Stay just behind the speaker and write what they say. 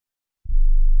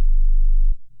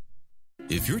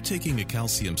If you're taking a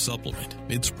calcium supplement,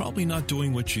 it's probably not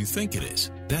doing what you think it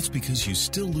is. That's because you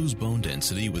still lose bone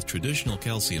density with traditional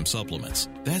calcium supplements.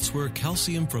 That's where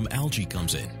calcium from algae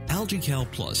comes in. AlgaeCal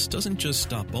Plus doesn't just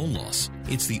stop bone loss.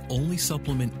 It's the only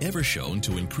supplement ever shown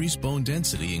to increase bone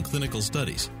density in clinical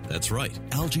studies. That's right.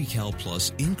 AlgaeCal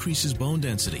Plus increases bone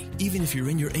density, even if you're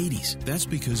in your 80s. That's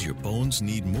because your bones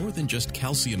need more than just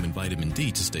calcium and vitamin D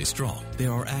to stay strong.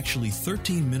 There are actually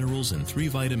 13 minerals and 3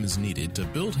 vitamins needed to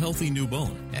build healthy new bone.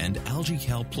 And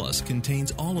AlgaeCal Plus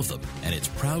contains all of them, and it's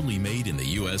proudly made in the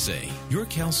USA. Your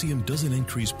calcium doesn't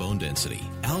increase bone density.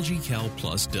 AlgaeCal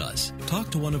Plus does.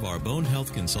 Talk to one of our bone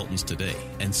health consultants today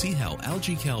and see how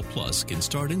AlgaeCal Plus can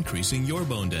start increasing your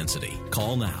bone density.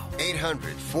 Call now.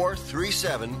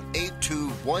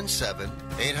 800-437-8217.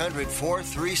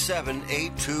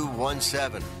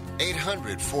 800-437-8217.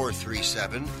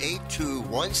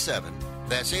 800-437-8217.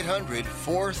 That's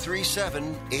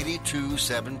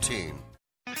 800-437-8217.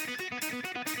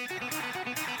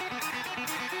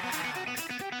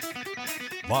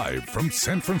 Live from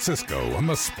San Francisco on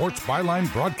the Sports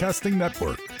Byline Broadcasting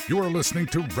Network, you are listening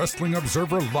to Wrestling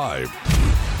Observer Live.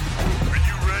 Are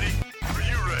you ready? Are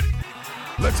you ready?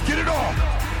 Let's get it on!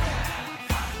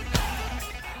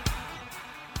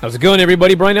 How's it going,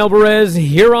 everybody? Bryan Alvarez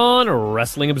here on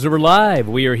Wrestling Observer Live.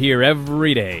 We are here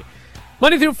every day,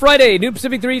 Monday through Friday, noon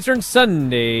Pacific, 3 Eastern,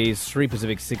 Sundays, 3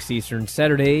 Pacific, 6 Eastern,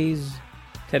 Saturdays,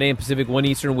 10 a.m. Pacific, 1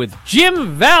 Eastern, with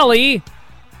Jim Valley,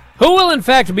 who will, in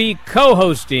fact, be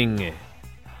co-hosting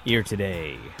here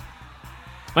today.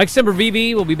 Mike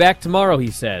Sempervive will be back tomorrow, he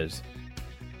says.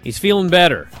 He's feeling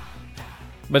better,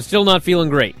 but still not feeling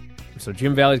great. So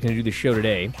Jim Valley's going to do the show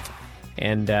today,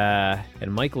 and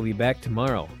Mike will be back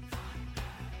tomorrow.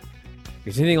 If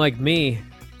he's anything like me,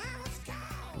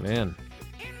 man,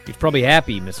 he's probably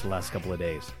happy he missed the last couple of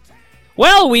days.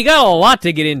 Well, we got a lot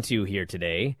to get into here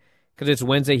today, because it's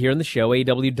Wednesday here on the show.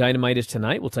 AEW Dynamite is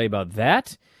tonight. We'll tell you about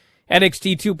that.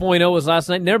 NXT 2.0 was last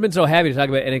night. Never been so happy to talk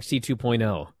about NXT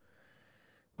 2.0.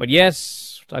 But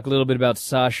yes, talk a little bit about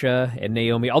Sasha and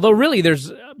Naomi. Although really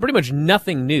there's pretty much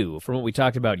nothing new from what we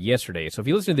talked about yesterday. So if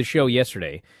you listened to the show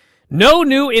yesterday, no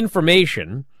new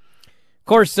information. Of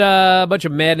course, a bunch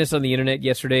of madness on the internet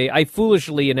yesterday. I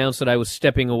foolishly announced that I was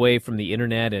stepping away from the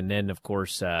internet, and then, of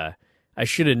course, I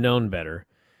should have known better.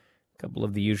 A couple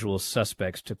of the usual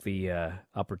suspects took the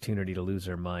opportunity to lose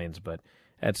their minds, but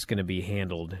that's going to be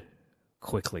handled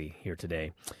quickly here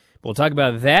today. We'll talk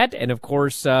about that, and of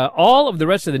course, all of the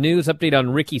rest of the news. Update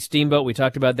on Ricky Steamboat. We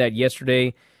talked about that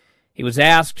yesterday. He was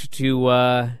asked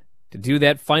to do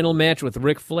that final match with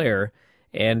Ric Flair,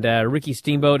 and Ricky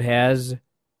Steamboat has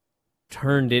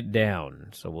turned it down.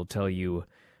 So we'll tell you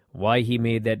why he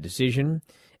made that decision.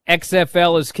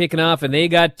 XFL is kicking off, and they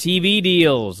got TV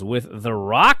deals with The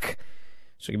Rock.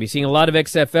 So you're going to be seeing a lot of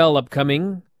XFL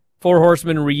upcoming. Four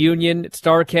Horsemen reunion,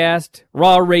 StarCast,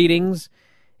 Raw ratings,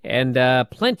 and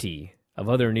plenty of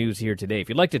other news here today. If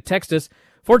you'd like to text us,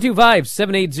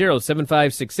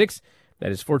 425-780-7566. That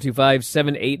is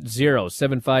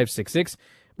 425-780-7566.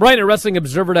 Bryan at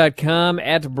WrestlingObserver.com,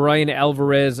 at Bryan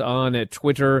Alvarez on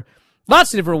Twitter.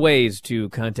 Lots of different ways to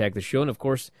contact the show. And, of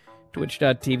course,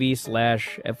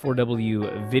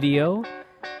 twitch.tv/F4W video.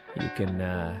 You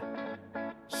can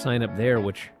sign up there,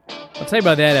 which I'll tell you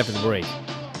about that after the break.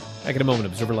 Back in a moment,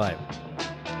 Observer Live.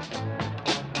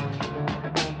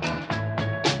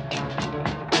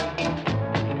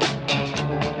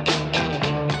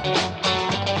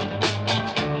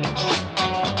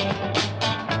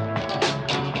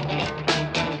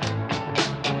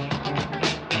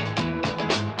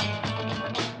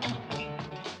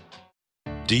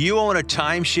 Do you own a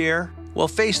timeshare? Well,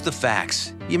 face the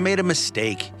facts. You made a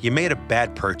mistake. You made a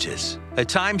bad purchase. A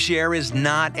timeshare is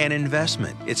not an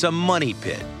investment. It's a money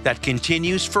pit that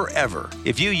continues forever.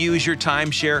 If you use your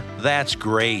timeshare, that's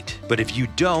great. But if you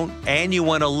don't, and you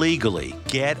want to legally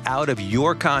get out of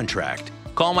your contract,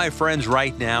 call my friends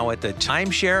right now at the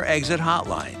Timeshare Exit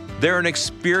Hotline. They're an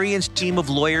experienced team of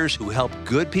lawyers who help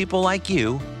good people like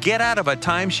you get out of a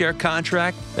timeshare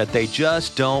contract that they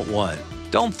just don't want.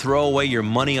 Don't throw away your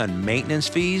money on maintenance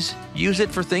fees. Use it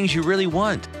for things you really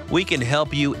want. We can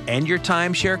help you end your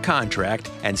timeshare contract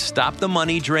and stop the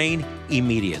money drain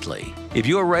immediately. If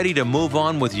you're ready to move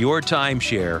on with your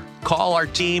timeshare, call our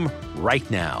team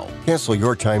right now. Cancel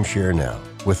your timeshare now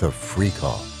with a free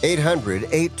call.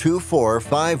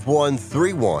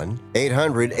 800-824-5131.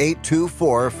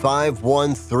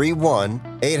 800-824-5131.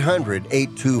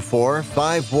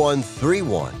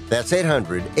 800-824-5131. That's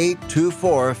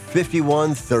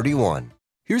 800-824-5131.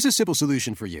 Here's a simple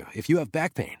solution for you if you have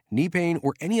back pain, knee pain,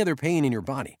 or any other pain in your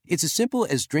body. It's as simple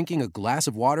as drinking a glass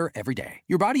of water every day.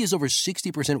 Your body is over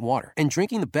 60% water, and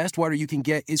drinking the best water you can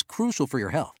get is crucial for your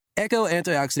health. Echo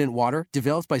Antioxidant Water,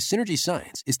 developed by Synergy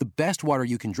Science, is the best water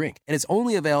you can drink, and it's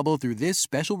only available through this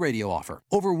special radio offer.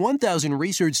 Over 1,000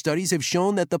 research studies have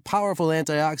shown that the powerful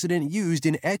antioxidant used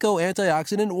in Echo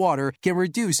Antioxidant Water can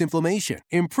reduce inflammation,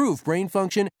 improve brain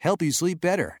function, help you sleep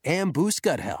better, and boost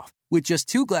gut health. With just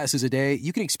 2 glasses a day,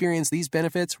 you can experience these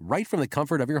benefits right from the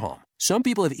comfort of your home. Some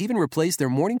people have even replaced their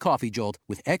morning coffee jolt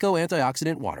with Echo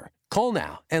Antioxidant Water. Call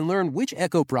now and learn which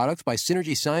Echo product by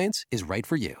Synergy Science is right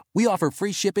for you. We offer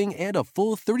free shipping and a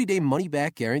full 30-day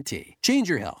money-back guarantee. Change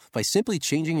your health by simply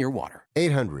changing your water.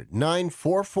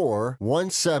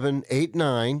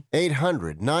 800-944-1789.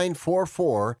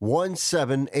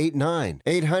 800-944-1789.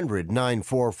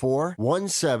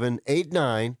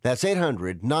 800-944-1789. That's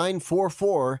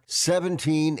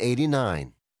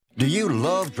 800-944-1789. Do you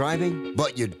love driving,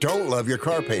 but you don't love your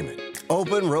car payment?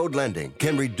 Open Road Lending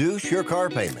can reduce your car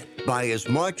payment by as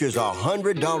much as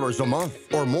 $100 a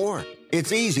month or more.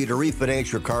 It's easy to refinance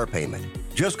your car payment.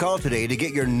 Just call today to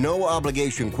get your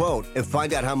no-obligation quote and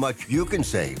find out how much you can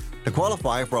save. To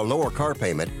qualify for a lower car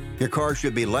payment, your car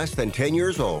should be less than 10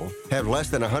 years old, have less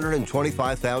than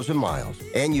 125,000 miles,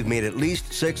 and you've made at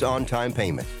least 6 on-time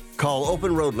payments. Call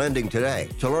Open Road Lending today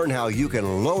to learn how you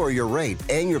can lower your rate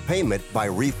and your payment by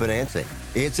refinancing.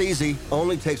 It's easy,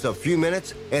 only takes a few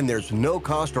minutes, and there's no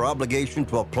cost or obligation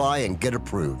to apply and get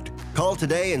approved. Call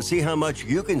today and see how much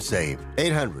you can save.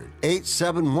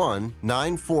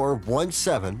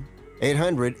 800-871-9417.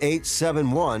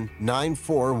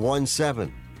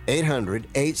 800-871-9417.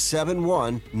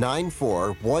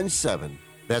 800-871-9417.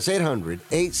 That's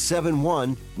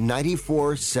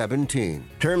 800-871-9417.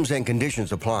 Terms and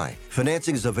conditions apply.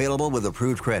 Financing is available with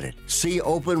approved credit. See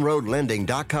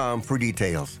openroadlending.com for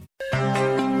details.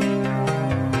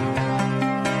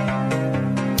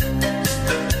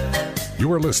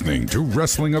 You are listening to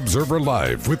Wrestling Observer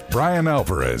Live with Bryan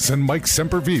Alvarez and Mike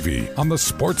Sempervive on the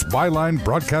Sports Byline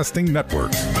Broadcasting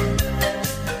Network.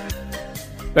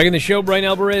 Back in the show, Bryan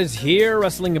Alvarez here,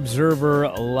 Wrestling Observer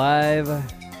Live.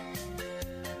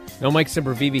 No Mike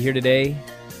Sempervive here today,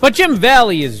 but Jim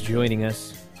Valley is joining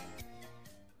us.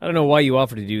 I don't know why you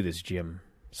offered to do this, Jim,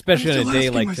 especially on a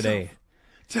day like today.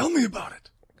 Tell me about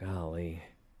it. Golly.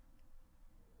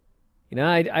 You know,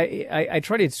 I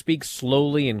try to speak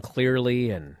slowly and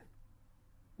clearly, and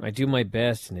I do my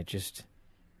best, and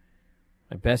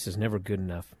my best is never good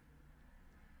enough.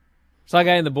 Saw a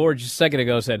guy on the board just a second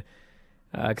ago said,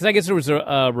 because I guess there was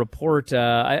a report,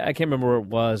 I can't remember where it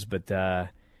was, but that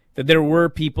there were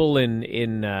people in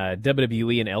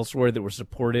WWE and elsewhere that were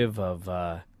supportive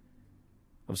of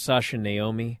Sasha and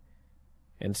Naomi,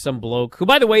 and some bloke, who,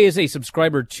 by the way, is a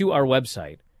subscriber to our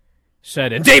website,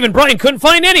 said, and Dave and Bryan couldn't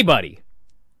find anybody.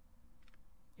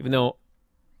 Even though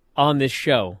on this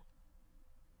show,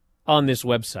 on this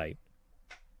website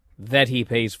that he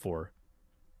pays for,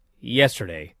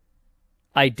 yesterday,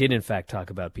 I did in fact talk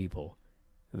about people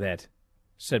that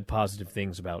said positive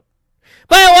things about.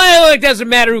 But well, it doesn't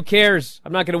matter. Who cares?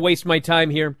 I'm not going to waste my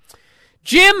time here.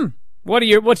 Jim,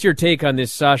 what's your take on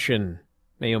this Sasha and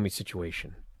Naomi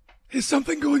situation? Is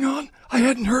something going on? I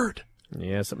hadn't heard.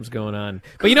 Yeah, something's going on.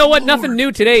 But you know what? Nothing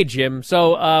new today, Jim.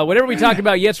 So whatever we talked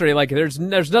about yesterday, like there's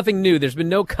nothing new. There's been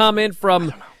no comment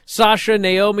from Sasha,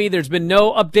 Naomi. There's been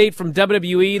no update from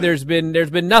WWE. There's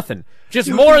been nothing. Just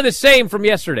more of the same from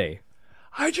yesterday.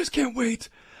 I just can't wait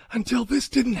until this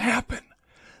didn't happen.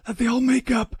 That they all make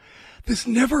up. This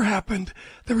never happened.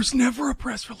 There was never a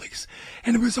press release,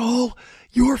 and it was all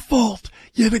your fault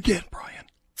yet again, Bryan.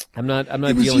 I'm not dealing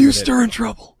with it. It was you stirring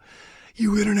trouble.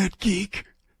 You internet geek.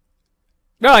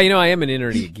 No, you know, I am an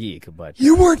internet geek, but...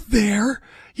 You weren't there.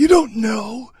 You don't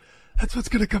know. That's what's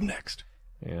going to come next.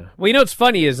 Yeah. Well, you know what's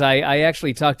funny is I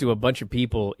actually talked to a bunch of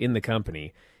people in the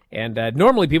company, and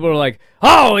normally people are like,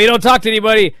 oh, you don't talk to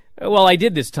anybody. Well, I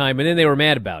did this time, and then they were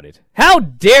mad about it. How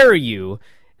dare you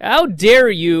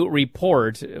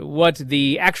report what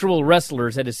the actual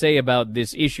wrestlers had to say about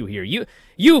this issue here?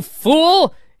 You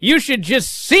fool! You should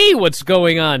just see what's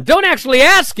going on. Don't actually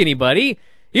ask anybody.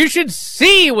 You should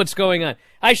see what's going on.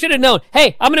 I should have known.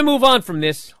 Hey, I'm going to move on from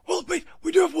this. Well, wait,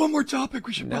 we do have one more topic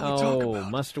we should probably talk about. No,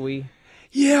 must we?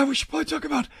 Yeah, we should probably talk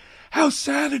about how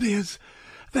sad it is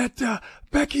that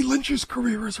Becky Lynch's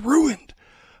career is ruined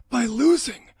by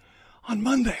losing on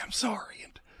Monday. I'm sorry.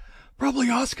 And probably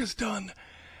Asuka's done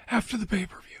after the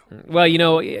pay-per-view. Well, you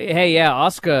know, hey, yeah,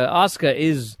 Asuka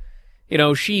is, you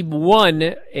know, she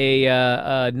won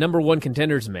a number one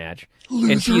contenders match.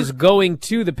 Loser. And she is going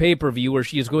to the pay-per-view where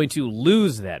she is going to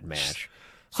lose that match.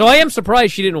 So I am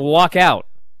surprised she didn't walk out.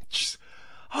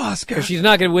 Asuka. Because she's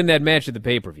not going to win that match at the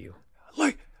pay-per-view.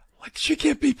 Like she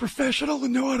can't be professional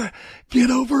and know how to get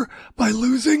over by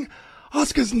losing.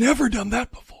 Asuka's never done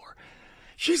that before.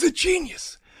 She's a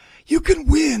genius. You can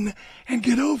win and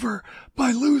get over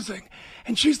by losing,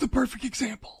 and she's the perfect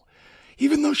example.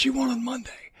 Even though she won on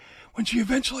Monday, when she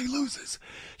eventually loses,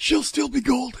 she'll still be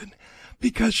golden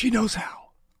because she knows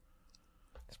how.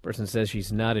 This person says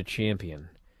she's not a champion.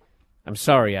 I'm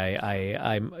sorry,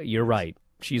 you're right.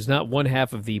 She's not one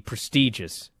half of the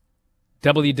prestigious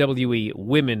WWE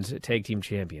Women's Tag Team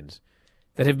Champions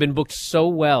that have been booked so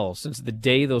well since the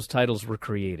day those titles were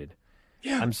created.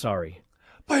 Yeah. I'm sorry.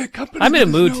 By a company I'm in a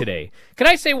mood today. Can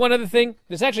I say one other thing?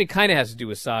 This actually kind of has to do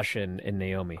with Sasha and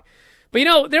Naomi.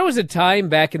 But, there was a time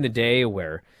back in the day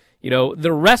where,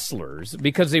 the wrestlers,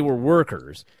 because they were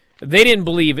workers, they didn't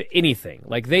believe anything.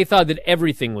 Like, they thought that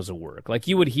everything was a work. Like,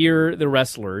 you would hear the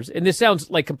wrestlers, and this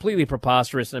sounds like completely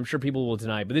preposterous, and I'm sure people will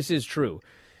deny, but this is true.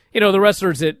 The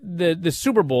wrestlers that the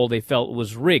Super Bowl they felt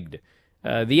was rigged.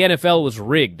 The NFL was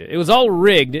rigged. It was all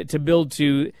rigged to build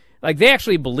to, like, they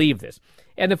actually believe this.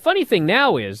 And the funny thing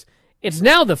now is, it's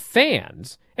now the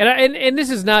fans, and this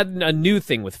is not a new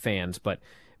thing with fans, but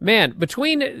man,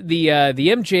 between the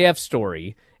MJF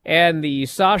story and the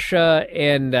Sasha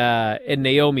and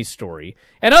Naomi story,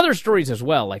 and other stories as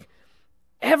well, like,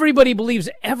 everybody believes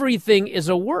everything is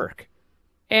a work.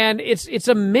 And it's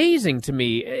amazing to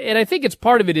me, and I think it's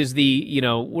part of it is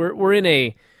we're in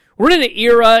an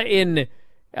era in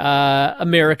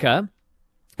America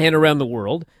and around the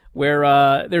world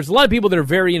where there's a lot of people that are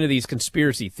very into these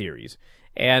conspiracy theories,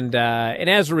 and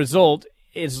as a result,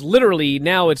 it's literally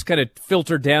now it's kind of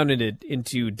filtered down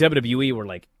into WWE, where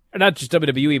like not just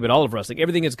WWE but all of wrestling,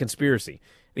 everything is conspiracy.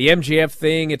 The MJF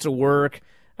thing, it's a work.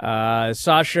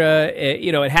 Sasha,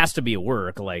 it has to be a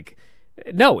work. Like,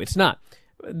 no, it's not.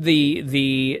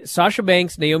 The Sasha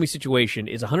Banks Naomi situation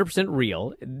is 100%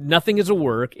 real. Nothing is a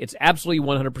work. It's absolutely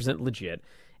 100% legit.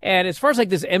 And as far as like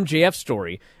this MJF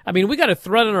story, I mean, we got a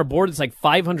thread on our board that's like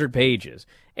 500 pages,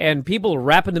 and people are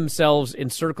wrapping themselves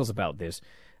in circles about this.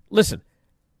 Listen,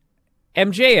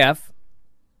 MJF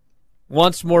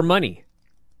wants more money.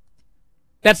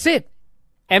 That's it.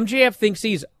 MJF thinks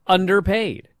he's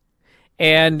underpaid,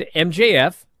 and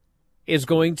MJF is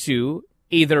going to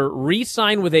either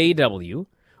re-sign with AEW,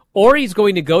 or he's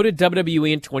going to go to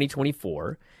WWE in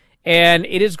 2024, and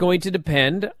it is going to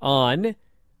depend on,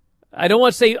 I don't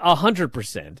want to say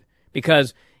 100%,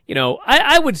 because,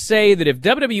 I would say that if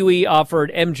WWE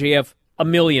offered MJF $1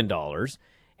 million,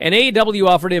 and AEW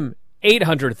offered him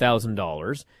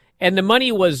 $800,000, and the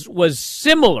money was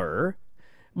similar,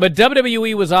 but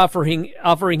WWE was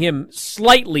offering him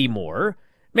slightly more,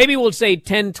 maybe we'll say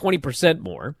 10, 20%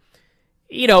 more,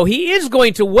 he is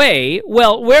going to weigh,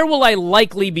 well, where will I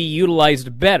likely be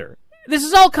utilized better? This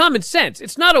is all common sense.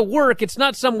 It's not a work. It's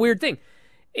not some weird thing.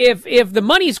 If the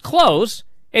money's close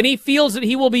and he feels that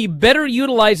he will be better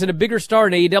utilized and a bigger star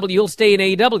in AEW, he'll stay in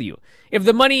AEW. If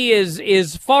the money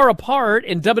is far apart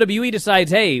and WWE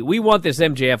decides, hey, we want this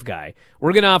MJF guy,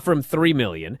 we're going to offer him $3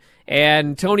 million,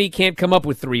 and Tony can't come up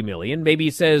with $3 million, maybe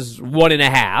he says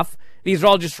 1.5. These are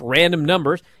all just random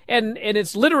numbers. And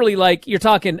it's literally like you're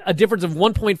talking a difference of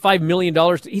 $1.5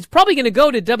 million. He's probably going to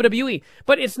go to WWE.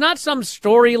 But it's not some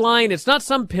storyline. It's not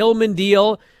some Pillman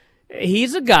deal.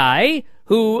 He's a guy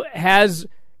who has,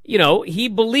 he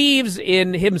believes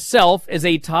in himself as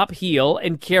a top heel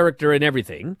and character and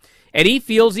everything. And he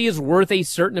feels he is worth a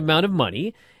certain amount of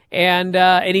money. And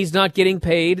he's not getting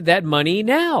paid that money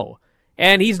now.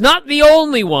 And he's not the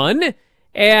only one.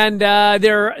 And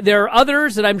there are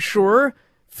others that I'm sure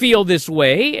feel this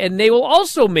way, and they will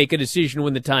also make a decision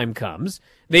when the time comes.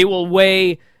 They will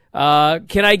weigh,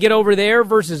 can I get over there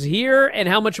versus here, and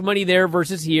how much money there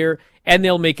versus here, and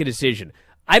they'll make a decision.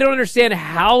 I don't understand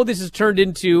how this has turned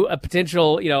into a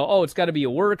potential, it's got to be a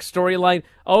work storyline.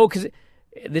 Oh, because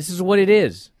this is what it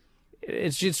is.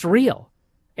 It's just real.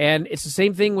 And it's the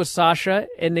same thing with Sasha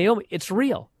and Naomi. It's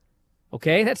real.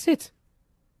 Okay, that's it.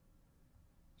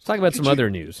 Let's talk about some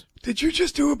other news. Did you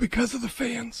just do it because of the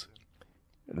fans?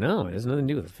 No, it has nothing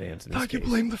to do with the fans in this Thought you case.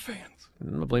 blame the fans.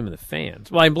 I'm not blaming the fans.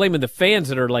 Well, I'm blaming the fans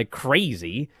that are like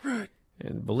crazy. Right.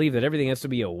 And believe that everything has to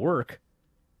be a work.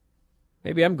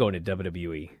 Maybe I'm going to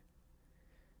WWE.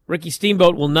 Ricky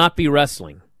Steamboat will not be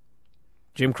wrestling.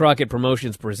 Jim Crockett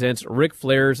Promotions presents Ric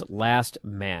Flair's last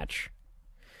match.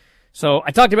 So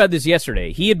I talked about this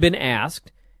yesterday. He had been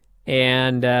asked,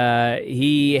 and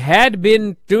he had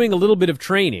been doing a little bit of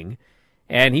training,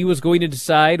 and he was going to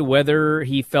decide whether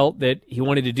he felt that he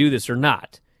wanted to do this or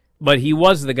not. But he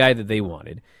was the guy that they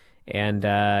wanted. And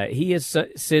he has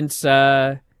since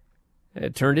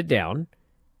turned it down,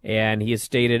 and he has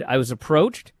stated, I was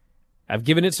approached. I've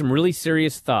given it some really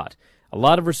serious thought. A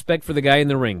lot of respect for the guy in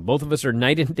the ring. Both of us are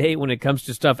night and day when it comes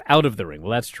to stuff out of the ring.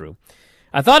 Well, that's true.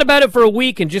 I thought about it for a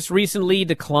week and just recently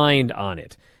declined on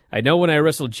it. I know when I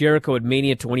wrestled Jericho at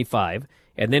Mania 25,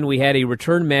 and then we had a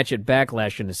return match at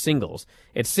Backlash in the singles.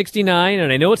 It's 69,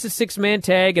 and I know it's a six-man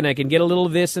tag, and I can get a little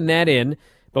of this and that in,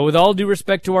 but with all due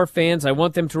respect to our fans, I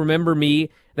want them to remember me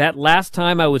that last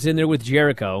time I was in there with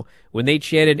Jericho when they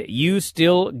chanted, "You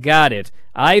still got it."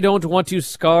 I don't want to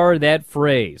scar that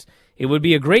phrase. It would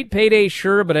be a great payday,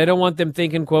 sure, but I don't want them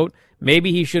thinking, quote,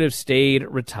 maybe he should have stayed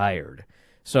retired.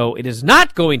 So it is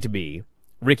not going to be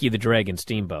Ricky the Dragon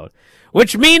Steamboat,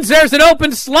 which means there's an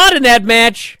open slot in that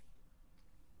match.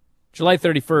 July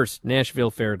 31st,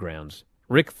 Nashville Fairgrounds.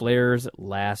 Ric Flair's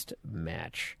last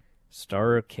match.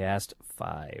 Starrcast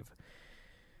 5.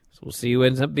 So we'll see who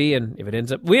ends up being. If it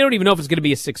ends up, we don't even know if it's going to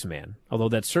be a six-man, although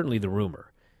that's certainly the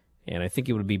rumor. And I think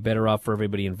it would be better off for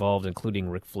everybody involved, including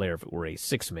Ric Flair, if it were a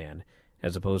six-man,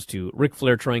 as opposed to Ric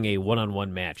Flair trying a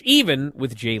one-on-one match, even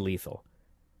with Jay Lethal.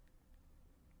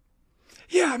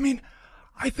 Yeah, I mean,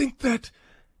 I think that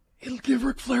it'll give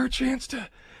Ric Flair a chance to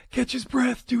catch his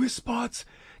breath, do his spots,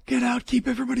 get out, keep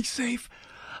everybody safe.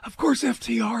 Of course,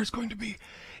 FTR is going to be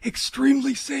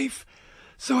extremely safe,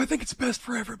 so I think it's best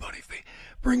for everybody if they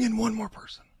bring in one more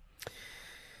person.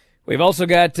 We've also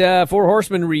got Four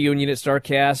Horsemen reunion at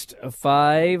StarCast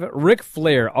 5. Ric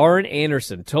Flair, Arn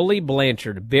Anderson, Tully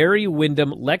Blanchard, Barry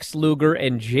Windham, Lex Luger,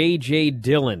 and J.J.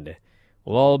 Dillon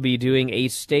will all be doing a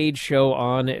stage show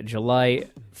on July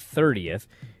 30th.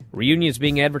 Reunion is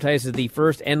being advertised as the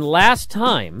first and last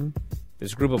time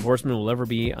this group of horsemen will ever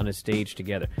be on a stage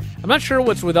together. I'm not sure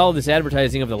what's with all this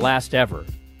advertising of the last ever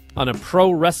on a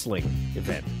pro wrestling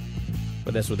event,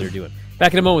 but that's what they're doing.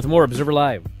 Back in a moment with more Observer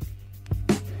Live.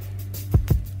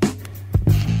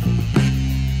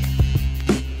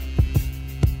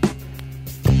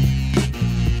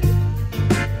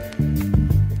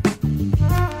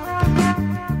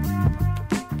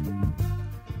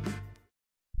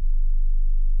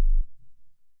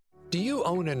 Do you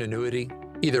own an annuity,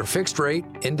 either fixed rate,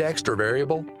 indexed, or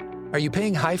variable? Are you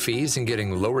paying high fees and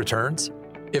getting low returns?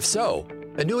 If so,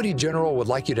 Annuity General would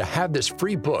like you to have this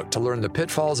free book to learn the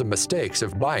pitfalls and mistakes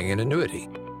of buying an annuity.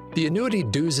 The Annuity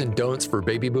Do's and Don'ts for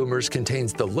Baby Boomers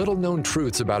contains the little-known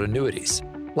truths about annuities,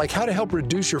 like how to help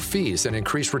reduce your fees and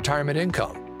increase retirement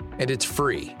income. And it's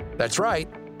free. That's right,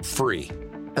 free.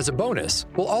 As a bonus,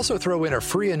 we'll also throw in a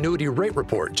free annuity rate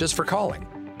report just for calling.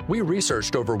 We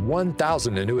researched over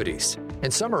 1,000 annuities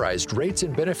and summarized rates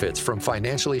and benefits from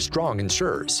financially strong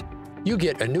insurers. You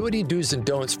get Annuity Do's and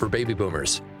Don'ts for Baby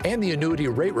Boomers and the Annuity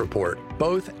Rate Report,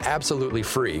 both absolutely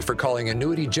free for calling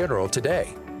Annuity General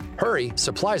today. Hurry,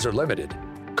 supplies are limited.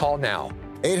 Call now.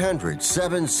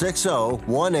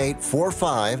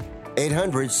 800-760-1845.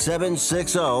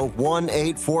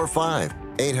 800-760-1845.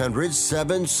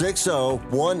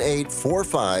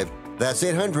 800-760-1845. That's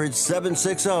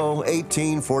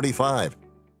 800-760-1845.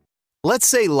 Let's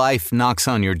say life knocks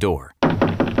on your door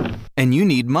and you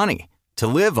need money to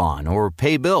live on or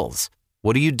pay bills.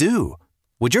 What do?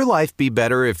 Would your life be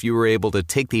better if you were able to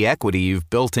take the equity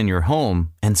you've built in your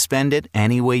home and spend it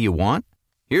any way you want?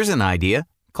 Here's an idea.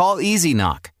 Call Easy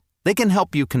Knock. They can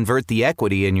help you convert the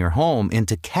equity in your home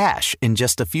into cash in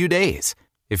just a few days.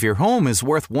 If your home is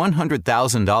worth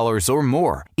 $100,000 or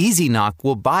more, Easy Knock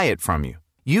will buy it from you.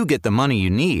 You get the money you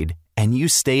need, and you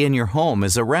stay in your home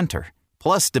as a renter.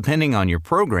 Plus, depending on your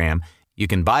program, you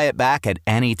can buy it back at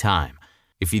any time.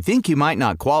 If you think you might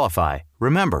not qualify,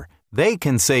 remember, they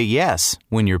can say yes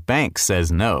when your bank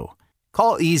says no.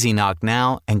 Call Easy Knock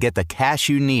now and get the cash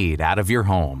you need out of your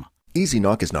home. Easy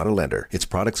Knock is not a lender. Its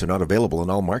products are not available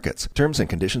in all markets. Terms and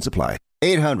conditions apply.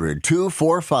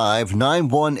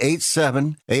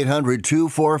 800-245-9187.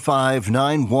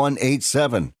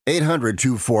 800-245-9187.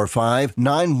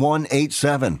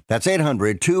 800-245-9187. That's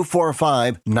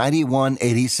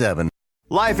 800-245-9187.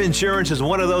 Life insurance is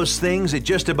one of those things that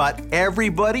just about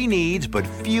everybody needs, but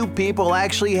few people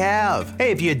actually have.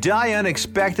 Hey, if you die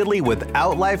unexpectedly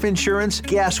without life insurance,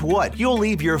 guess what? You'll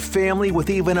leave your family with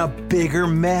even a bigger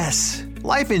mess.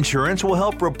 Life insurance will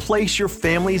help replace your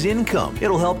family's income.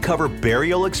 It'll help cover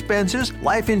burial expenses.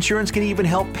 Life insurance can even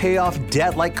help pay off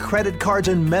debt like credit cards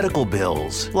and medical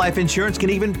bills. Life insurance can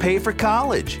even pay for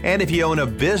college. And if you own a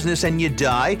business and you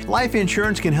die, life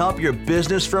insurance can help your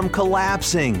business from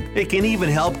collapsing. It can even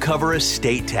help cover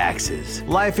estate taxes.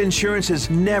 Life insurance has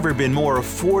never been more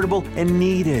affordable and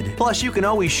needed. Plus, you can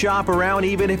always shop around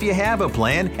even if you have a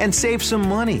plan and save some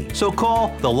money. So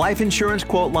call the Life Insurance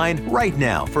Quote Line right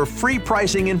now for free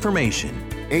pricing information.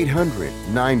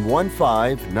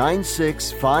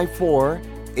 800-915-9654.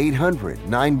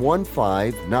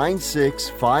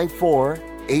 800-915-9654.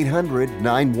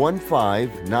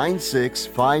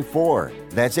 800-915-9654.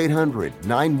 That's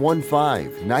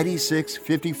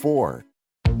 800-915-9654.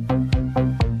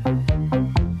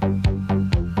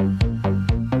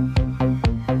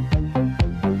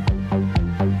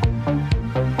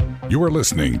 You are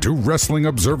listening to Wrestling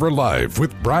Observer Live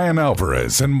with Bryan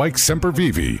Alvarez and Mike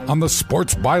Sempervive on the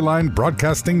Sports Byline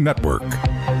Broadcasting Network.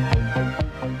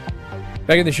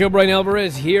 Back in the show, Bryan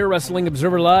Alvarez here, Wrestling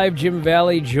Observer Live. Jim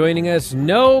Valley joining us.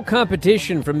 No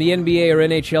competition from the NBA or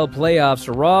NHL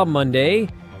playoffs. Raw Monday.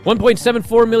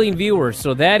 1.74 million viewers,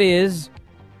 so that is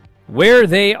where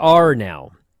they are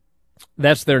now.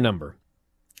 That's their number.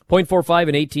 0.45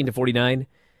 and 18 to 49.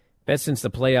 Best since the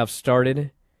playoffs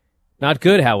started. Not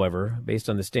good, however, based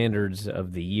on the standards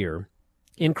of the year.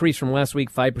 Increase from last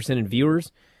week, 5% in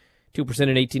viewers, 2%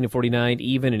 in 18 to 49,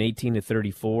 even in 18 to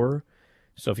 34.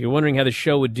 So if you're wondering how the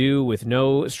show would do with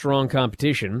no strong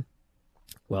competition,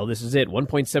 well, this is it.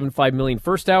 1.75 million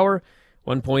first hour,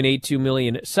 1.82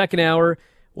 million second hour,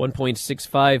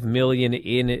 1.65 million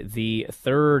in the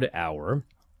third hour.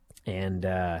 And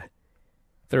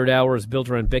third hour is built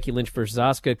around Becky Lynch versus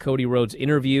Asuka, Cody Rhodes'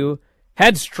 interview.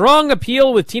 Had strong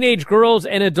appeal with teenage girls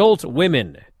and adult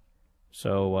women.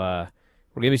 So we're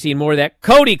going to be seeing more of that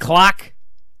Cody clock.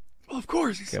 Well, of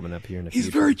course. He's coming up here in a He's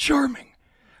future. very charming.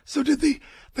 So did the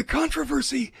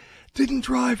controversy didn't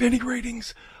drive any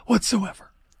ratings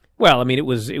whatsoever? Well, I mean, it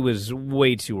was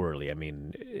way too early. I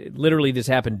mean, literally this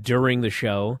happened during the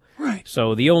show. Right.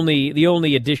 So the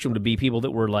only addition would be people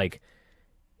that were like,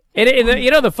 and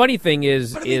you know, the funny thing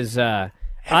is,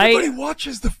 everybody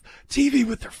watches the TV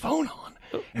with their phone on.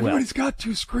 Everybody's got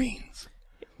two screens.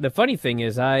 The funny thing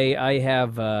is, I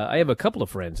have a couple of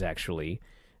friends actually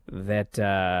that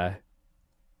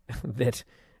that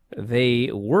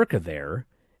they work there,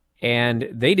 and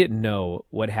they didn't know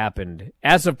what happened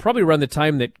as of probably around the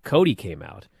time that Cody came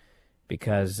out,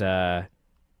 because I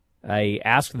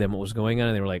asked them what was going on,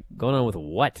 and they were like, "Going on with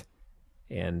what?"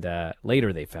 And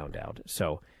later they found out.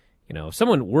 So, you know,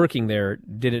 someone working there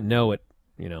didn't know at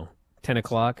 10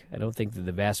 o'clock. I don't think that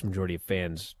the vast majority of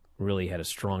fans really had a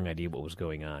strong idea what was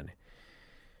going on.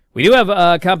 We do have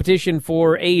a competition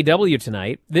for AEW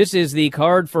tonight. This is the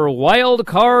card for Wild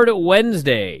Card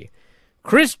Wednesday.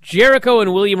 Chris Jericho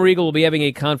and William Regal will be having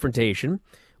a confrontation.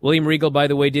 William Regal, by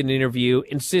the way, did an interview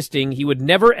insisting he would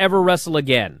never, ever wrestle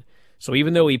again. So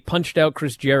even though he punched out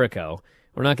Chris Jericho,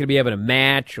 we're not going to be having a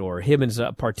match or him as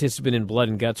a participant in Blood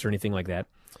and Guts or anything like that.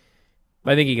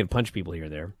 But I think he can punch people here or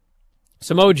there.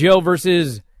 Samoa Joe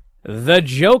versus The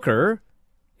Joker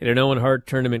in an Owen Hart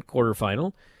tournament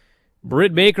quarterfinal.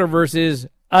 Britt Baker versus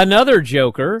another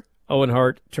Joker, Owen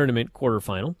Hart tournament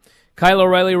quarterfinal. Kyle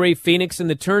O'Reilly, Ray Phoenix in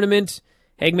the tournament.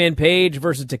 Hangman Page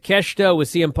versus Takeshita with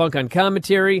CM Punk on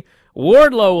commentary.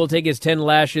 Wardlow will take his 10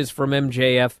 lashes from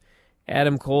MJF.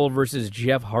 Adam Cole versus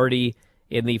Jeff Hardy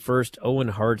in the first Owen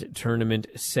Hart tournament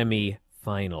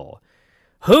semifinal.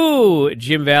 Who,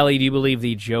 Jim Valley, do you believe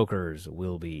the Jokers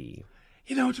will be?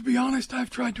 You know, to be honest,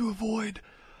 I've tried to avoid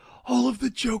all of the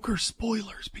Joker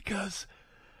spoilers because,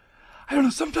 I don't know,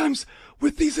 sometimes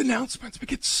with these announcements, we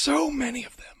get so many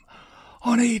of them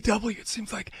on AEW. It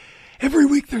seems like every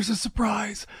week there's a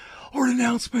surprise or an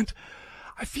announcement.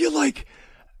 I feel like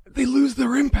they lose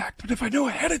their impact, but if I know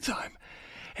ahead of time,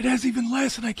 it has even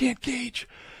less, and I can't gauge,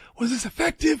 was this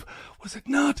effective? Was it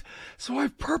not? So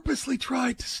I've purposely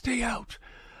tried to stay out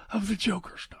of the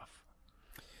Joker stuff.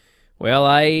 Well,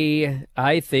 I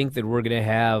think that we're going to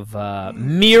have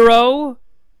Miro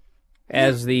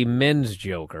as the men's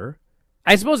Joker.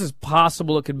 I suppose it's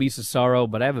possible it could be Cesaro,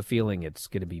 but I have a feeling it's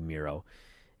going to be Miro.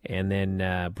 And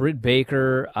then Britt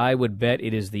Baker, I would bet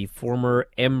it is the former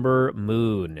Ember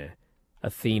Moon,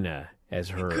 Athena, as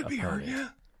her It could be opponent. her, yeah.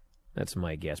 That's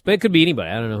my guess. But it could be anybody.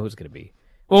 I don't know who it's going to be.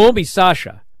 Well, it won't be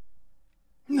Sasha.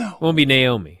 No. It won't be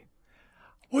Naomi.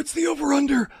 What's the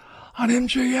over-under on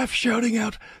MJF shouting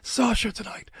out Sasha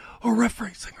tonight or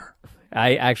referencing her?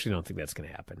 I actually don't think that's going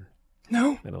to happen.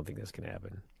 No? I don't think that's going to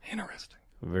happen. Interesting.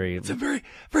 It's a very,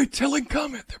 very telling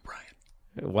comment there, Bryan.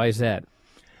 Why is that?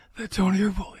 The tone of your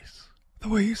voice. The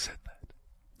way you said that.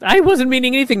 I wasn't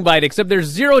meaning anything by it, except there's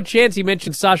zero chance he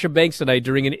mentioned Sasha Banks tonight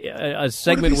during a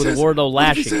segment with Wardlow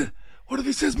lashing. What if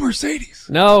he says Mercedes?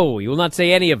 No, you will not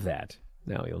say any of that.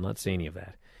 No, you will not say any of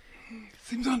that.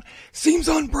 Seems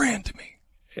on brand to me.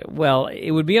 Well,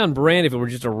 it would be on brand if it were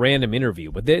just a random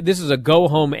interview, but this is a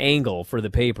go-home angle for the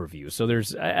pay-per-view, so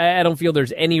I don't feel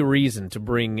there's any reason to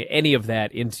bring any of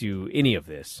that into any of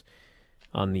this.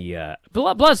 On the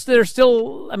plus, they're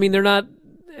still, I mean, they're not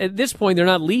at this point, they're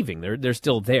not leaving. They're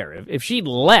still there. If she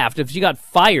left, if she got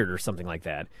fired or something like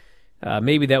that,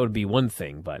 maybe that would be one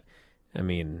thing. But, I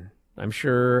mean, I'm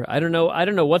sure, I don't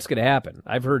know what's going to happen.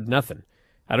 I've heard nothing.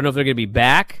 I don't know if they're going to be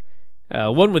back.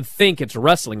 One would think it's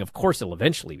wrestling. Of course, it'll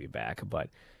eventually be back. But,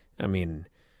 I mean,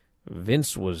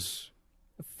 Vince was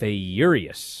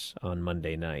furious on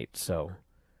Monday night. So,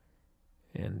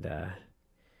 and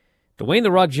Dwayne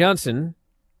 "The Rock" Johnson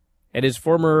and his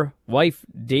former wife,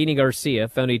 Dany Garcia,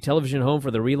 found a television home for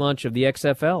the relaunch of the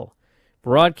XFL.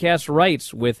 Broadcast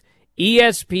rights with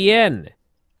ESPN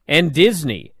and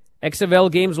Disney.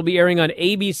 XFL games will be airing on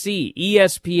ABC,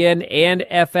 ESPN, and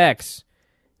FX.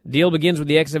 Deal begins with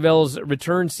the XFL's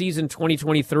return season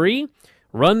 2023,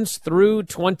 runs through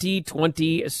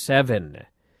 2027.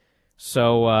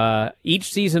 So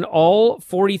each season, all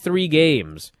 43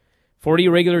 games, 40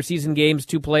 regular season games,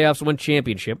 2 playoffs, 1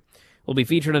 championship, will be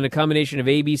featured on a combination of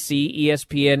ABC,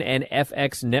 ESPN, and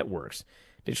FX networks.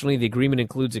 Additionally, the agreement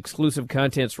includes exclusive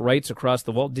content rights across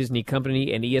the Walt Disney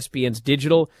Company and ESPN's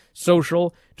digital,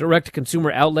 social,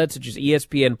 direct-to-consumer outlets such as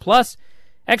ESPN+.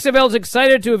 XFL is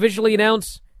excited to officially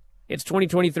announce its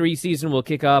 2023 season will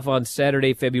kick off on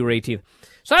Saturday, February 18th.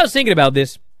 So I was thinking about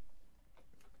this.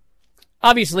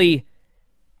 Obviously,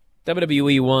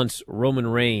 WWE wants Roman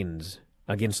Reigns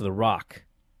against The Rock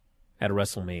at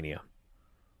WrestleMania.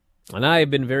 And I have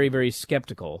been very, very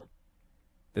skeptical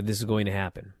that this is going to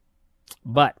happen.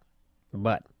 But,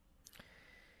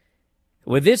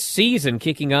 with this season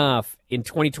kicking off in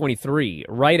 2023,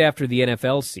 right after the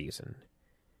NFL season,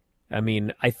 I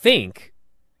mean, I think,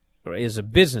 as a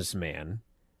businessman,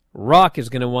 Rock is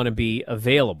going to want to be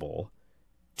available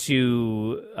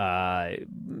to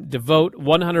devote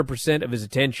 100% of his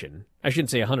attention. I shouldn't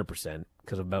say 100%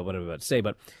 because of what I'm about to say,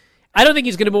 but I don't think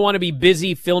he's going to want to be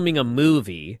busy filming a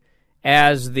movie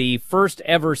as the first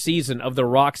ever season of The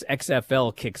Rock's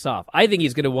XFL kicks off. I think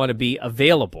he's going to want to be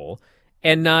available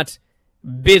and not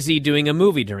busy doing a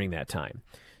movie during that time.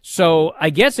 So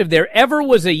I guess if there ever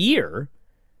was a year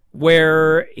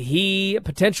where he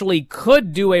potentially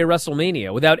could do a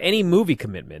WrestleMania without any movie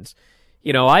commitments,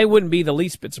 you know, I wouldn't be the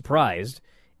least bit surprised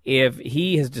if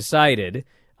he has decided,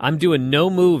 I'm doing no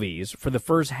movies for the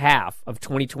first half of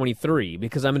 2023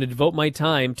 because I'm going to devote my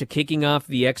time to kicking off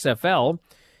the XFL.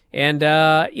 And,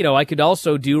 I could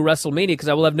also do WrestleMania because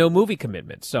I will have no movie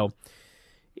commitments. So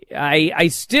I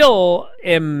still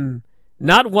am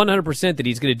not 100% that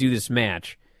he's going to do this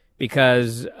match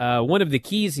because one of the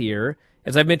keys here,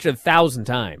 as I've mentioned 1,000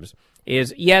 times,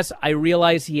 is, yes, I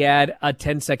realize he had a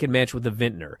 10-second match with the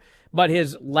Vintner, but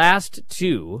his last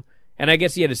 2, and I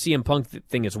guess he had a CM Punk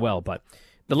thing as well, but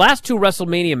the last 2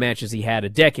 WrestleMania matches he had a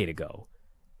decade ago,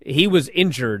 he was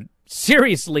injured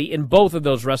seriously in both of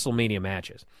those WrestleMania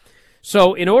matches.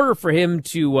 So in order for him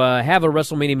to have a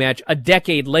WrestleMania match a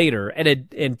decade later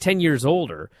and 10 years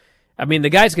older, I mean, the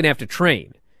guy's going to have to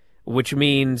train, which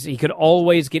means he could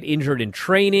always get injured in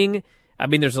training. I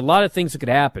mean, there's a lot of things that could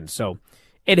happen. So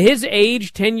at his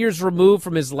age, 10 years removed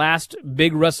from his last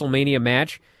big WrestleMania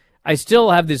match, I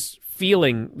still have this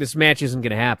feeling this match isn't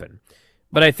going to happen.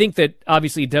 But I think that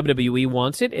obviously WWE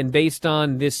wants it, and based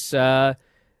on this XFL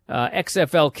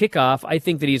kickoff, I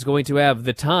think that he's going to have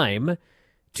the time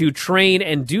to train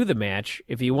and do the match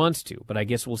if he wants to, but I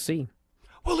guess we'll see.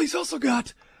 Well, he's also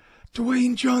got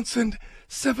Dwayne Johnson,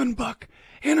 $7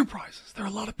 Enterprises. There are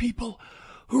a lot of people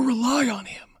who rely on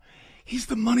him. He's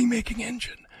the money-making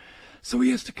engine, so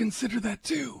he has to consider that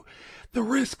too. The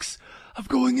risks of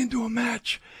going into a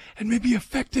match and maybe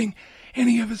affecting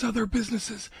any of his other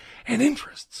businesses and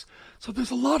interests. So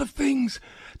there's a lot of things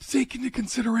to take into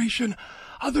consideration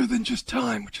other than just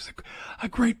time, which is a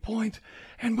great point,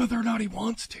 and whether or not he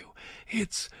wants to.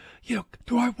 It's,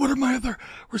 what are my other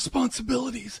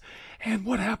responsibilities, and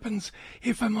what happens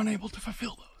if I'm unable to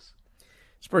fulfill those?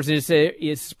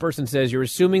 This person says, you're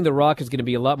assuming The Rock is going to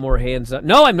be a lot more hands-on.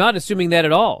 No, I'm not assuming that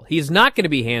at all. He's not going to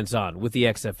be hands-on with the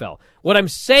XFL. What I'm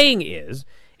saying is,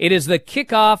 it is the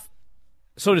kickoff,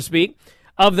 so to speak,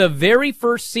 of the very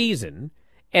first season,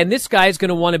 and this guy's going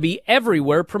to want to be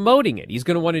everywhere promoting it. He's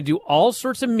going to want to do all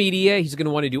sorts of media. He's not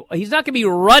going to be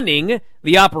running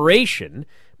the operation,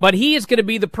 but he is going to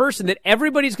be the person that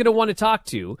everybody's going to want to talk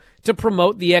to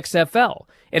promote the XFL.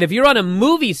 And if you're on a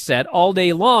movie set all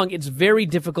day long, it's very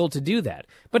difficult to do that.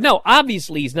 But no,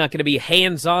 obviously he's not going to be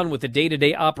hands-on with the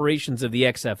day-to-day operations of the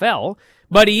XFL,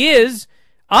 but he is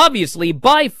obviously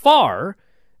by far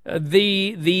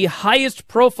the highest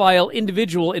profile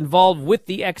individual involved with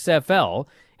the XFL.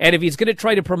 And if he's going to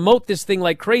try to promote this thing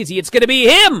like crazy, it's going to be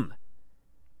him.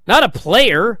 Not a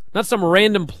player, not some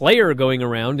random player going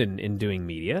around and doing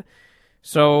media.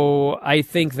 So I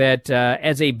think that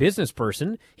as a business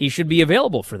person, he should be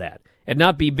available for that and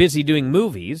not be busy doing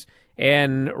movies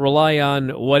and rely on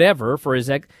whatever for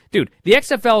his dude. The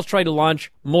XFL's tried to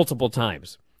launch multiple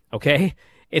times. Okay,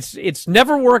 it's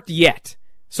never worked yet.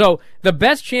 So the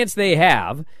best chance they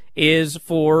have is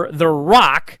for The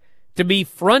Rock to be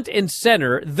front and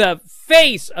center, the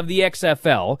face of the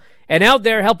XFL, and out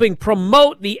there helping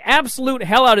promote the absolute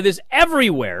hell out of this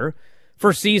everywhere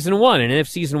for season 1. And if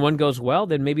season 1 goes well,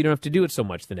 then maybe you don't have to do it so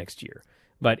much the next year.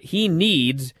 But he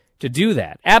needs to do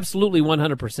that. Absolutely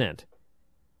 100%.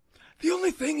 The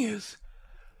only thing is,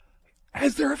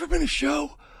 has there ever been a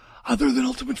show other than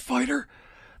Ultimate Fighter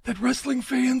that wrestling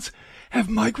fans have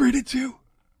migrated to?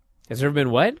 Has there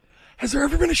been what? Has there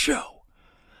ever been a show?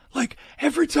 Like,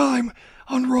 every time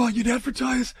on Raw you'd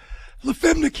advertise La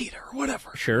Femme Nikita or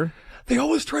whatever. Sure. They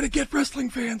always try to get wrestling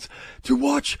fans to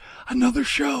watch another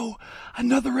show,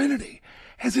 another entity.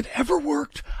 Has it ever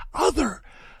worked other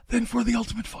than for the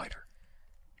Ultimate Fighter?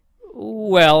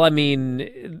 Well, I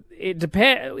mean, it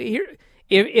depends.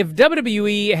 If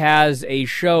WWE has a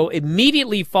show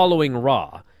immediately following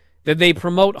Raw that they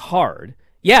promote hard,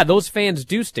 yeah, those fans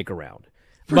do stick around.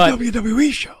 For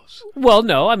WWE shows. Well,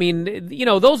 no, I mean,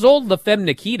 those old La Femme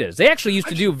Nikitas, they actually used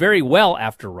to do very well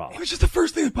after Raw. It was just the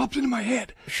first thing that popped into my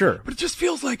head. Sure. But it just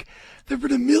feels like there have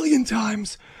been a million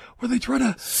times where they try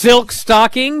to... Silk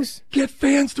stockings? Get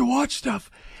fans to watch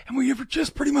stuff, and we ever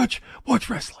just pretty much watch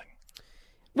wrestling.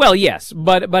 Well, yes,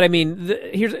 but I mean,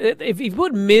 if you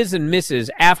put Miz and Mrs.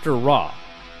 after Raw,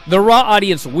 the Raw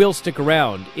audience will stick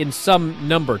around in some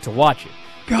number to watch it.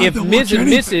 God, if Miz and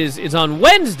Mrs. is on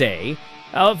Wednesday...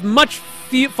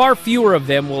 far fewer of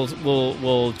them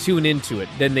will tune into it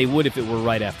than they would if it were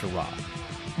right after Raw.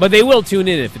 But they will tune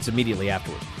in if it's immediately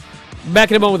afterwards.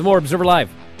 Back in a moment with more Observer Live.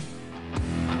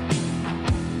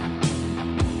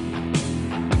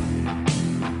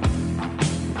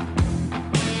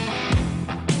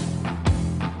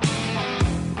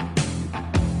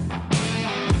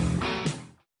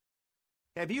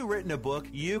 Have you written a book?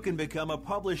 You can become a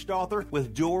published author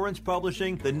with Dorrance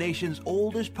Publishing, the nation's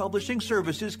oldest publishing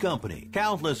services company.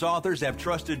 Countless authors have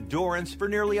trusted Dorrance for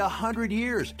nearly 100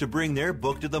 years to bring their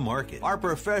book to the market. Our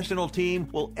professional team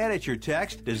will edit your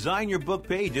text, design your book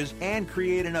pages, and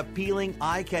create an appealing,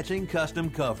 eye-catching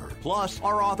custom cover. Plus,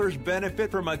 our authors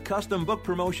benefit from a custom book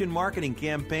promotion marketing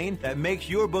campaign that makes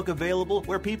your book available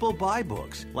where people buy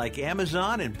books, like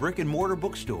Amazon and brick-and-mortar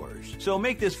bookstores. So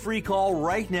make this free call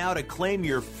right now to claim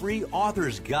your free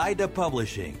author's guide to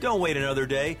publishing. Don't wait another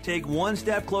day. Take one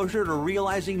step closer to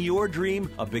realizing your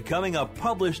dream of becoming a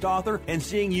published author and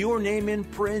seeing your name in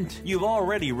print. You've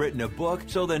already written a book,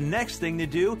 so the next thing to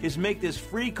do is make this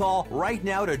free call right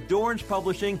now to Dorrance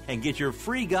Publishing and get your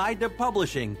free guide to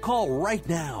publishing. Call right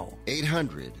now.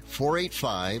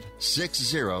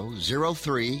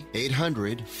 800-485-6003.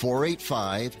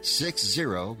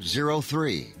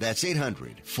 800-485-6003. That's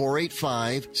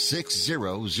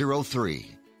 800-485-6003.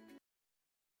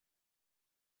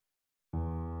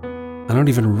 I don't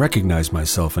even recognize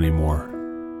myself anymore.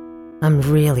 I'm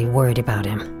really worried about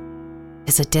him.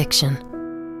 His addiction.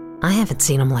 I haven't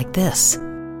seen him like this.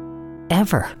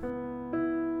 Ever.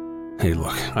 Hey,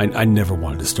 look, I never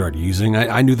wanted to start using.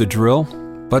 I knew the drill,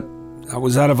 but I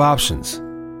was out of options.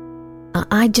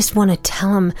 I just want to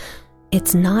tell him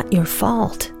it's not your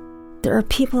fault. There are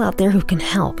people out there who can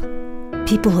help.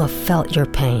 People who have felt your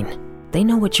pain. They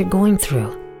know what you're going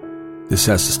through. This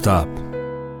has to stop.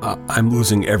 I'm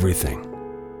losing everything.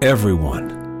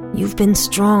 Everyone. You've been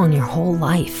strong your whole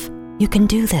life. You can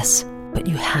do this, but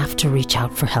you have to reach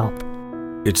out for help.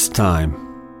 It's time.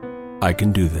 I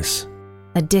can do this.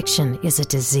 Addiction is a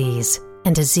disease,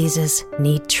 and diseases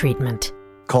need treatment.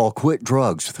 Call Quit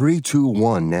Drugs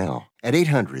 321 now at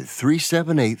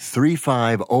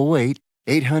 800-378-3508.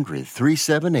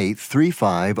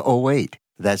 800-378-3508.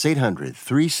 That's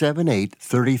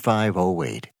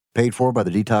 800-378-3508. Paid for by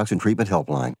the Detox and Treatment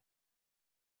Helpline.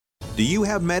 Do you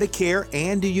have Medicare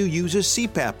and do you use a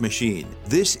CPAP machine?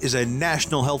 This is a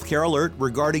national healthcare alert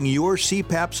regarding your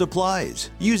CPAP supplies.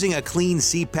 Using a clean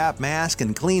CPAP mask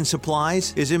and clean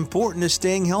supplies is important to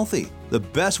staying healthy. The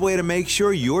best way to make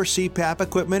sure your CPAP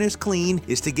equipment is clean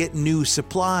is to get new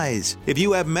supplies. If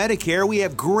you have Medicare, we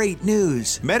have great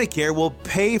news. Medicare will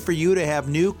pay for you to have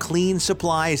new clean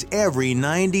supplies every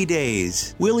 90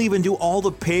 days. We'll even do all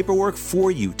the paperwork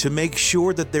for you to make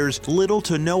sure that there's little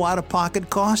to no out-of-pocket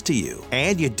cost to you.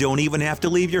 And you don't even have to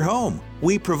leave your home.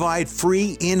 we provide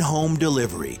free in-home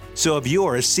delivery. So if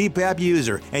you're a CPAP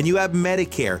user and you have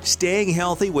Medicare, staying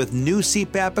healthy with new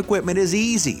CPAP equipment is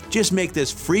easy. Just make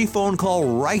this free phone call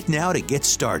right now to get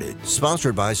started.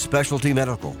 Sponsored by Specialty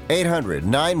Medical.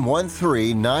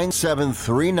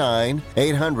 800-913-9739.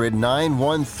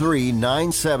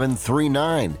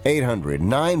 800-913-9739.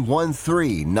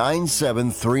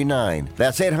 800-913-9739.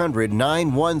 That's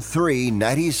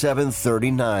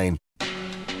 800-913-9739.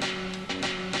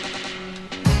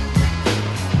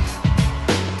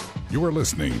 You are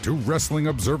listening to Wrestling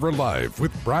Observer Live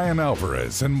with Bryan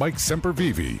Alvarez and Mike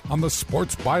Sempervive on the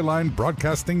Sports Byline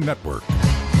Broadcasting Network.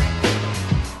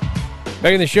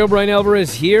 Back in the show, Bryan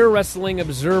Alvarez here, Wrestling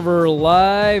Observer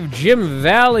Live. Jim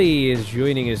Valley is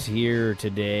joining us here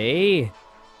today.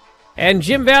 And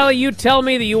Jim Valley, you tell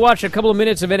me that you watched a couple of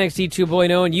minutes of NXT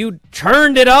 2.0 and you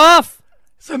turned it off?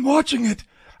 As I'm watching it,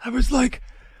 I was like,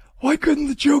 why couldn't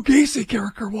the Joe Gacy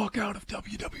character walk out of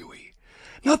WWE?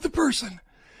 Not the person,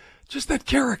 just that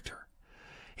character.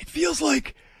 It feels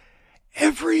like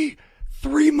every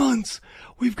 3 months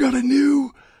we've got a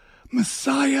new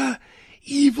Messiah,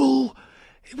 evil,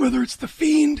 whether it's The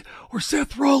Fiend or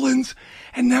Seth Rollins,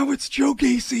 and now it's Joe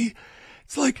Gacy.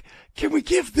 It's like, can we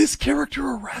give this character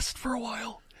a rest for a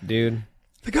while? Dude.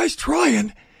 The guy's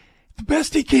trying the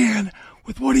best he can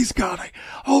with what he's got.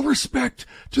 All respect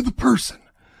to the person.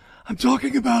 I'm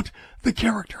talking about the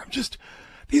character.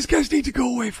 These guys need to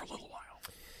go away for a little while.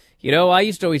 You know, I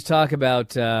used to always talk about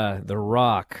The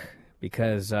Rock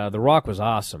because The Rock was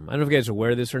awesome. I don't know if you guys are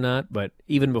aware of this or not, but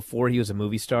even before he was a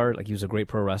movie star, like he was a great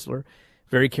pro wrestler,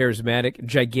 very charismatic,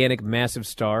 gigantic, massive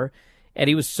star, and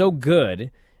he was so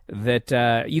good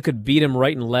that you could beat him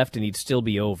right and left and he'd still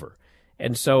be over.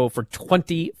 And so for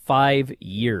 25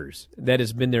 years, that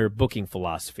has been their booking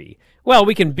philosophy. Well,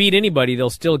 we can beat anybody, they'll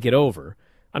still get over.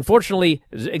 Unfortunately,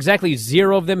 exactly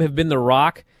 0 of them have been The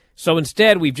Rock. So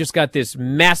instead, we've just got this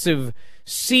massive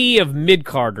sea of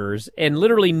mid-carders, and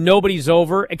literally nobody's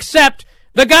over except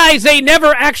the guys they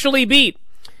never actually beat.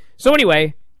 So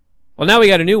anyway, well, now we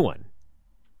got a new one.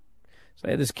 So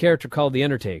I had this character called The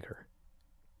Undertaker,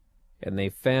 and they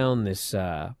found this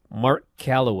Mark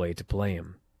Calloway to play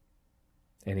him,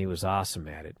 and he was awesome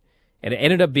at it. And it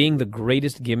ended up being the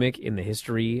greatest gimmick in the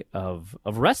history of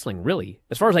wrestling, really.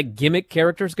 As far as like gimmick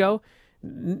characters go,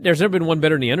 there's never been one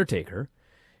better than The Undertaker.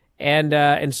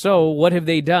 And so what have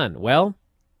they done? Well,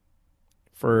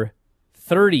 for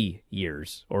 30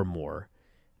 years or more,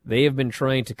 they have been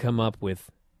trying to come up with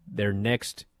their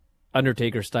next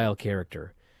Undertaker-style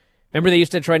character. Remember they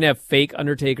used to try to have fake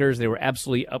Undertakers? They were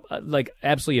absolutely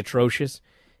atrocious.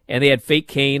 And they had fake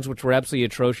Kanes, which were absolutely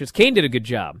atrocious. Kane did a good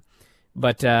job.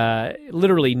 But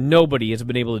literally nobody has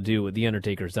been able to do what The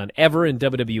Undertaker's done ever in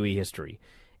WWE history.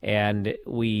 And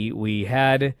we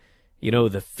had,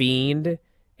 The Fiend.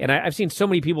 And I've seen so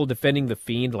many people defending The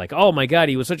Fiend, like, oh my God,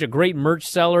 he was such a great merch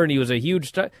seller and he was a huge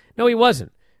star. No, he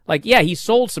wasn't. Like, yeah, he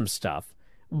sold some stuff.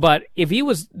 But if he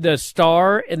was the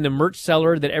star and the merch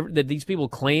seller that these people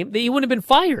claim, he wouldn't have been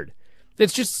fired.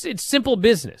 It's simple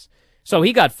business. So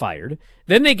he got fired.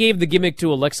 Then they gave the gimmick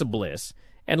to Alexa Bliss.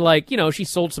 And she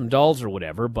sold some dolls or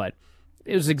whatever, but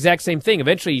it was the exact same thing.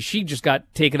 Eventually, she just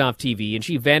got taken off TV and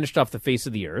she vanished off the face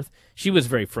of the earth. She was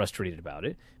very frustrated about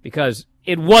it because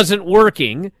it wasn't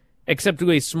working except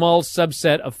to a small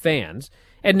subset of fans.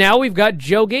 And now we've got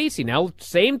Joe Gacy. Now,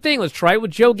 same thing. Let's try it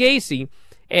with Joe Gacy.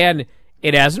 And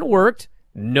it hasn't worked.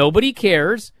 Nobody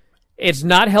cares. It's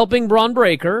not helping Braun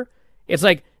Breaker. It's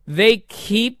like they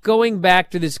keep going back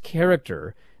to this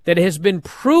character that has been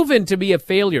proven to be a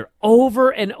failure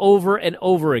over and over and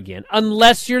over again,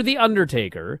 unless you're The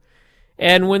Undertaker.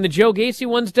 And when the Joe Gacy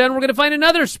one's done, we're going to find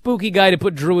another spooky guy to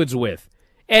put druids with.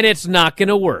 And it's not going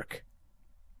to work.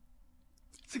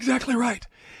 That's exactly right.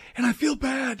 And I feel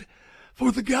bad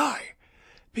for the guy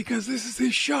because this is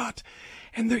his shot.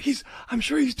 And I'm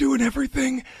sure he's doing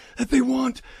everything that they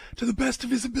want to the best of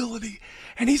his ability.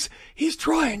 And he's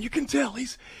trying. You can tell.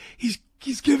 He's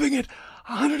giving it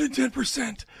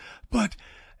 110%, but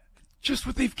just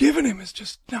what they've given him is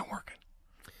just not working.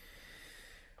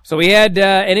 So we had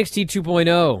NXT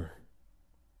 2.0.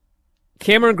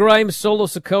 Cameron Grimes, Solo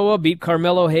Sikoa beat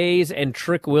Carmelo Hayes and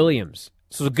Trick Williams.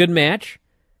 This was a good match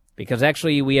because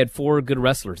actually we had 4 good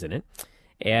wrestlers in it.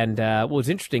 And what was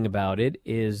interesting about it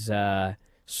is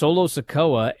Solo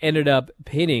Sikoa ended up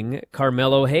pinning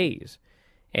Carmelo Hayes.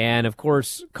 And, of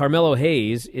course, Carmelo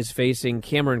Hayes is facing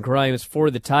Cameron Grimes for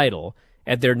the title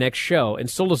at their next show, and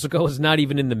Solo Sikoa is not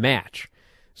even in the match.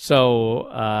 So,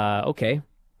 okay,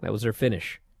 that was their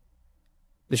finish.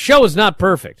 The show is not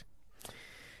perfect.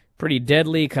 Pretty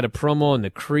deadly kind of promo on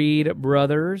the Creed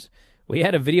brothers. we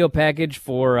had a video package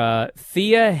for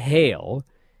Thea Hale,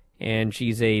 and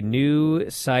she's a new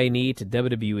signee to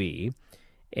WWE.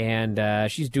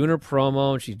 And she's doing her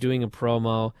promo, and she's doing a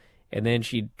promo, and then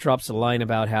she drops a line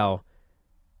about how,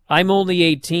 I'm only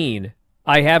 18,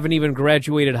 I haven't even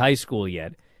graduated high school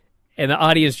yet. And the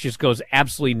audience just goes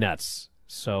absolutely nuts.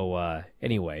 So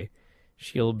anyway,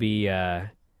 she'll be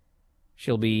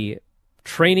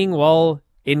training while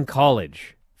in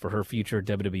college for her future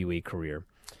WWE career.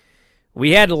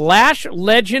 We had Lash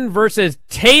Legend versus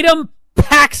Tatum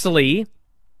Paxley.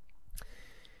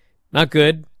 Not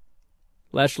good.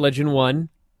 Lash Legend won.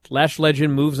 Lash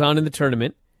Legend moves on in the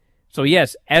tournament. So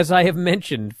yes, as I have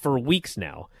mentioned for weeks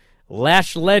now,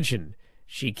 Lash Legend,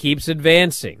 she keeps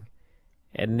advancing.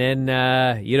 And then,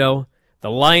 the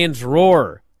Lions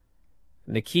Roar,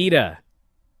 Nikita,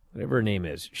 whatever her name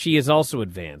is, she is also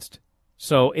advanced.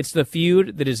 So it's the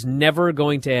feud that is never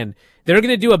going to end. They're going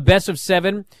to do a best of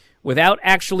 7 without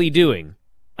actually doing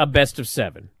a best of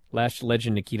 7. Lash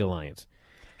Legend, Nikita Lyons.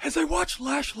 As I watch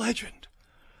Lash Legend,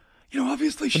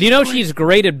 obviously she's Do you know she's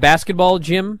great at basketball,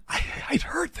 Jim? I'd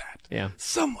heard that. Yeah.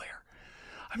 Somewhere.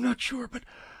 I'm not sure, but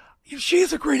she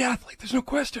is a great athlete. There's no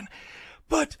question.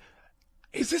 But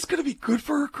is this going to be good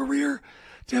for her career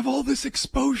to have all this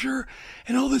exposure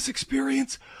and all this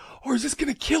experience? Or is this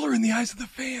going to kill her in the eyes of the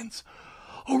fans?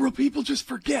 Or will people just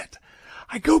forget?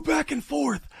 I go back and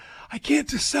forth. I can't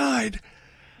decide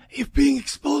if being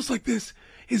exposed like this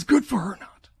is good for her or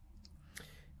not.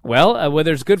 Well,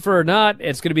 whether it's good for her or not,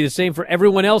 it's going to be the same for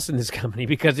everyone else in this company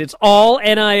because it's all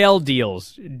NIL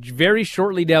deals very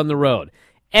shortly down the road.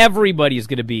 Everybody is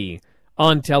going to be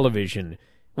on television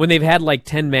when they've had like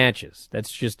 10 matches.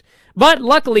 But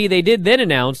luckily they did then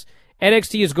announce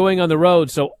NXT is going on the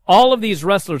road, so all of these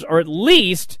wrestlers are at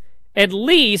least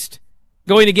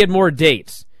going to get more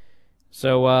dates.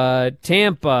 So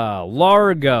Tampa,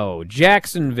 Largo,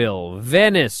 Jacksonville,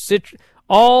 Venice,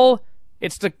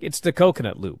 it's the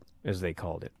coconut loop, as they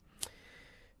called it.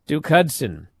 Duke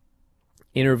Hudson,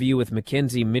 interview with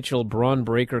Mackenzie Mitchell. Braun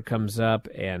Breaker comes up,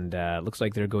 and looks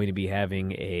like they're going to be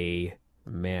having a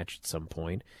match at some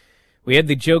point. We had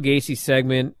the Joe Gacy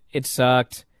segment. It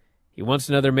sucked. He wants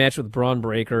another match with Braun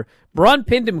Breaker. Braun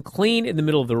pinned him clean in the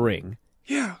middle of the ring.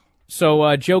 Yeah.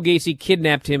 So Joe Gacy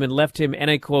kidnapped him and left him, and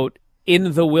I quote,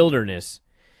 in the wilderness.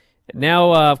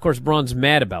 Now, of course, Braun's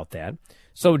mad about that.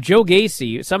 So Joe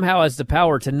Gacy somehow has the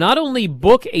power to not only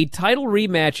book a title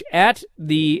rematch at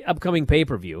the upcoming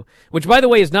pay-per-view, which, by the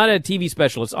way, is not a TV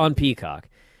special. It's on Peacock.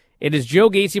 It is Joe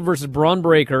Gacy versus Braun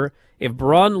Breaker. If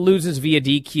Braun loses via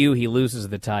DQ, he loses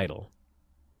the title.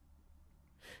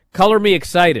 Color me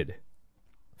excited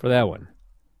for that one.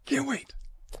 Can't wait.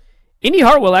 Indy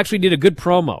Hartwell actually did a good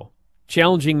promo,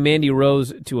 challenging Mandy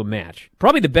Rose to a match.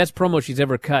 Probably the best promo she's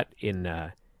ever cut in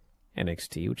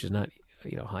NXT, which is not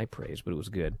high praise, but it was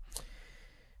good.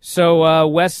 So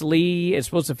Wes Lee is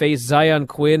supposed to face Zion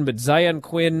Quinn, but Zion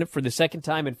Quinn, for the second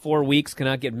time in 4 weeks,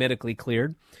 cannot get medically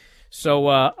cleared. So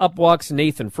up walks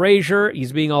Nathan Frazier.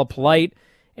 He's being all polite,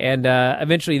 and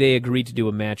eventually they agreed to do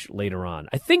a match later on.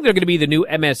 I think they're going to be the new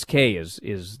MSK,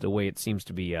 is the way it seems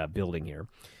to be building here.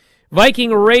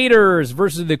 Viking Raiders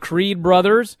versus the Creed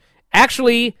brothers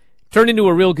actually turned into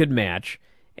a real good match,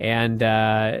 and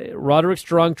Roderick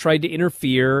Strong tried to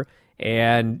interfere,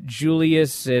 and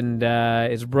Julius and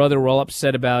his brother were all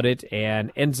upset about it,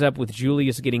 and ends up with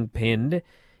Julius getting pinned,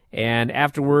 and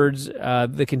afterwards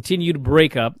the continued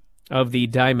breakup of the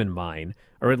Diamond Mine,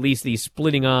 or at least the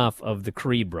splitting off of the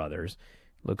Creed brothers,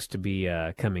 looks to be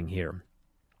coming here.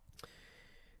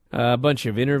 A bunch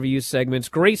of interview segments.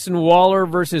 Grayson Waller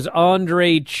versus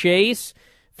Andre Chase.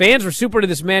 Fans were super into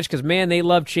this match because, man, they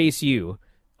love Chase U.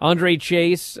 Andre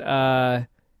Chase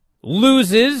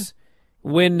loses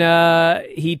when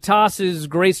he tosses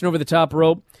Grayson over the top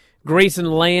rope. Grayson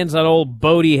lands on old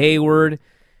Bodie Hayward.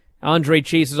 Andre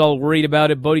Chase is all worried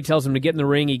about it. Bodie tells him to get in the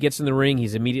ring. He gets in the ring.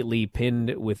 He's immediately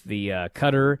pinned with the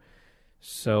cutter.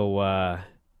 So,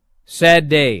 sad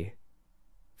day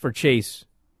for Chase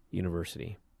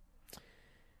University.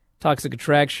 Toxic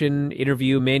Attraction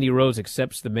interview. Mandy Rose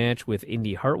accepts the match with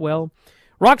Indy Hartwell.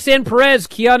 Roxanne Perez,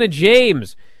 Kiana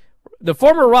James. The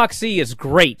former Roxy is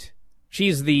great.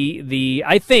 She's the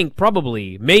I think,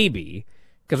 probably, maybe,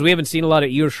 because we haven't seen a lot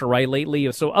of Io Shirai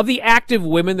lately. So of the active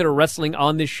women that are wrestling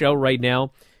on this show right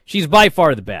now, she's by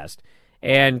far the best.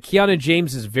 And Kiana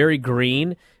James is very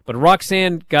green, but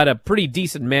Roxanne got a pretty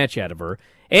decent match out of her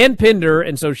and pinned her,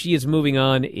 and so she is moving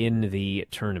on in the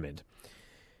tournament.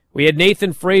 We had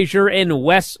Nathan Frazier and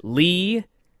Wes Lee.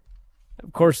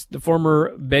 Of course, the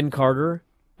former Ben Carter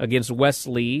against Wes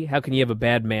Lee. How can you have a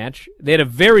bad match? They had a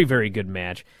very, very good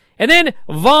match. And then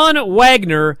Von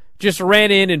Wagner just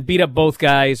ran in and beat up both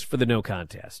guys for the no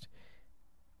contest.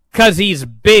 'Cause he's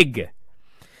big.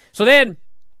 So then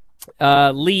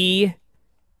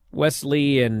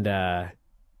Wesley, and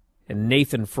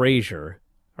Nathan Frazier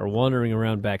are wandering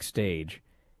around backstage.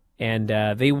 And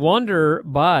they wander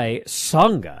by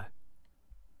Sangha,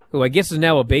 who I guess is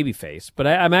now a babyface, but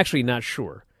I'm actually not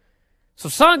sure. So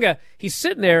Sangha, he's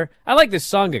sitting there. I like this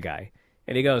Sangha guy.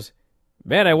 And he goes,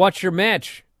 man, I watched your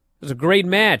match. It was a great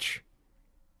match.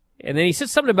 And then he said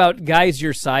something about guys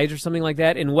your size or something like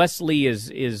that, and Wesley is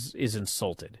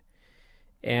insulted.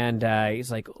 And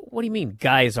he's like, what do you mean,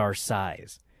 guys our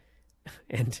size?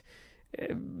 And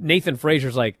Nathan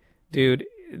Frazier's like, dude,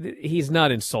 he's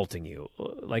not insulting you.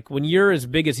 Like, when you're as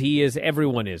big as he is,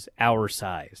 everyone is our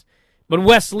size. But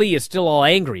Wesley is still all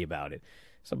angry about it.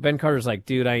 So Ben Carter's like,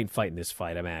 dude, I ain't fighting this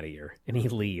fight. I'm out of here. And he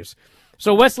leaves.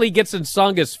 So Wesley gets in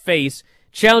Sanga's face,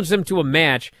 challenges him to a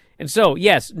match. And so,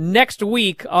 yes, next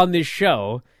week on this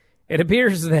show, it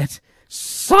appears that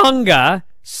Sangha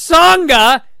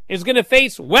is going to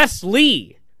face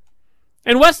Wesley.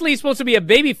 And Wesley's supposed to be a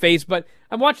babyface, but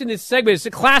I'm watching this segment. It's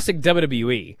a classic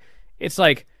WWE. It's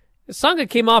like, Sangha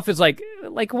came off as like,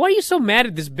 why are you so mad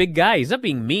at this big guy? He's not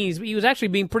being mean. He was actually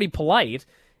being pretty polite.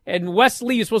 And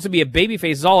Wesley is supposed to be a babyface.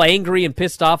 He's all angry and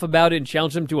pissed off about it and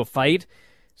challenged him to a fight.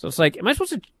 So it's like, am I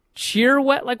supposed to cheer?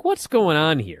 Like, what's going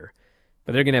on here?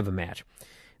 But they're going to have a match.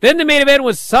 Then the main event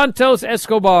was Santos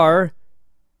Escobar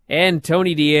and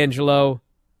Tony D'Angelo.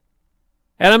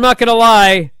 And I'm not going to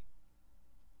lie,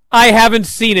 I haven't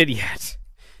seen it yet.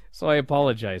 So I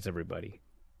apologize, everybody.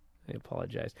 I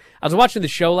apologize. I was watching the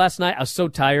show last night. I was so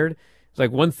tired. It was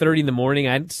like 1:30 in the morning.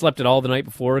 I hadn't slept at all the night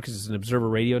before because it's an Observer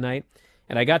Radio night.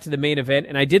 And I got to the main event,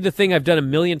 and I did the thing I've done a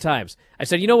million times. I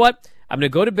said, you know what? I'm going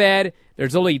to go to bed.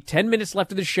 There's only 10 minutes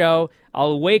left of the show.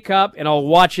 I'll wake up, and I'll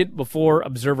watch it before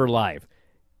Observer Live.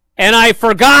 And I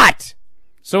forgot!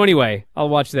 So anyway, I'll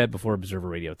watch that before Observer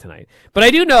Radio tonight. But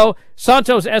I do know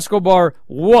Santos Escobar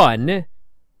won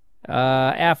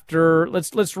after...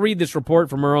 Let's read this report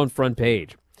from our own front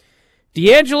page.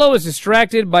 D'Angelo is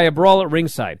distracted by a brawl at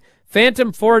ringside.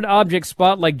 Phantom foreign object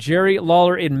spot like Jerry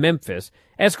Lawler in Memphis.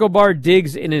 Escobar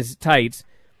digs in his tights.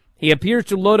 He appears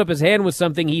to load up his hand with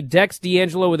something. He decks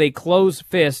D'Angelo with a closed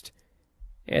fist,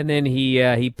 and then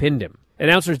he pinned him.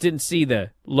 Announcers didn't see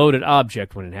the loaded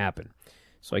object when it happened.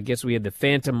 So I guess we had the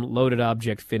Phantom loaded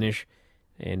object finish,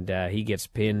 and he gets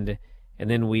pinned. And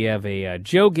then we have a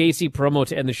Joe Gacy promo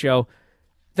to end the show.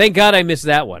 Thank God I missed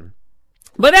that one.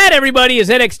 But that, everybody, is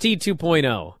NXT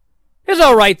 2.0. It's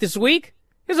all right this week.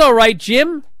 It's all right,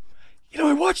 Jim. You know,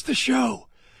 I watched the show,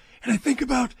 and I think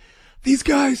about these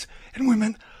guys and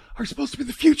women are supposed to be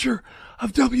the future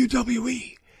of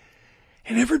WWE.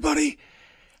 And everybody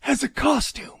has a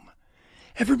costume.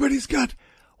 Everybody's got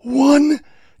one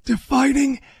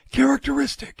defining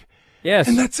characteristic. Yes.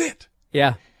 And that's it.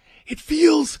 Yeah. It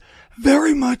feels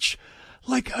very much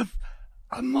like a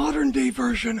modern-day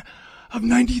version of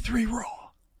 93 Raw.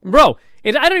 Bro,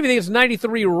 I don't even think it's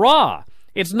 93 Raw.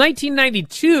 It's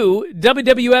 1992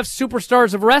 WWF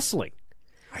Superstars of Wrestling.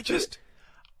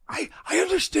 I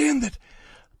understand that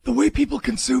the way people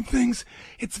consume things,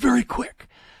 it's very quick.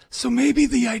 So maybe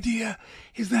the idea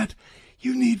is that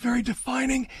you need very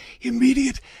defining,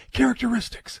 immediate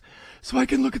characteristics. So I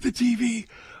can look at the TV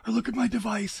or look at my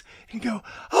device and go,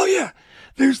 oh yeah,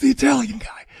 there's the Italian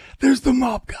guy. There's the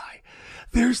mob guy.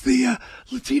 There's the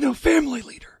Latino family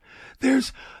leader.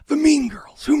 There's the Mean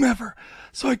Girls, whomever.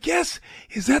 So I guess,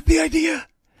 is that the idea?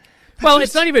 Well,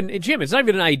 it's not even, Jim, it's not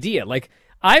even an idea. Like,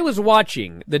 I was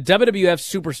watching the WWF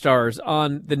Superstars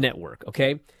on the network,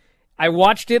 okay? I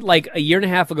watched it like a year and a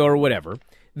half ago or whatever.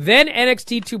 Then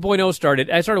NXT 2.0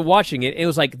 started. I started watching it, and it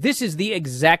was like, this is the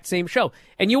exact same show.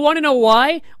 And you want to know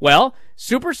why? Well,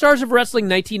 Superstars of Wrestling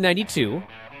 1992,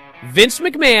 Vince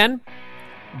McMahon,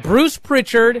 Bruce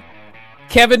Pritchard,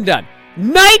 Kevin Dunn.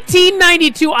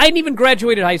 1992! I hadn't even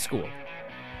graduated high school.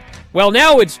 Well,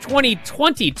 now it's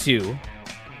 2022.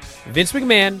 Vince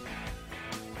McMahon,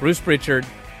 Bruce Pritchard,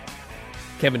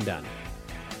 Kevin Dunn.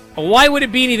 Why would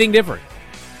it be anything different?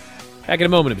 Back in a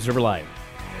moment, Observer Live.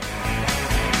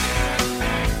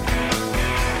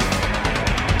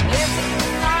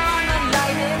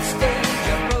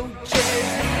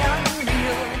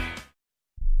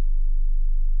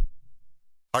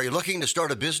 Are you looking to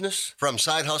start a business? From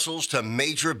side hustles to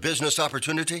major business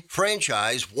opportunity?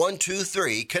 Franchise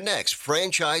 123 connects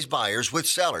franchise buyers with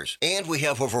sellers. And we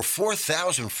have over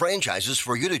 4,000 franchises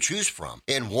for you to choose from.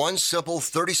 In one simple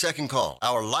 30-second call,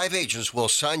 our live agents will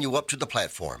sign you up to the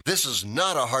platform. This is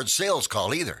not a hard sales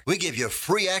call either. We give you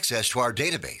free access to our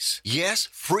database. Yes,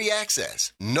 free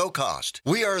access. No cost.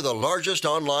 We are the largest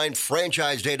online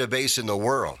franchise database in the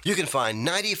world. You can find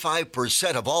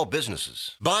 95% of all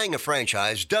businesses. Buying a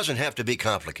franchise doesn't have to be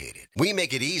complicated. We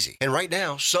make it easy. And right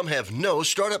now, some have no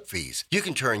startup fees. You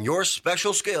can turn your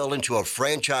special skill into a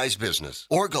franchise business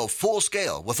or go full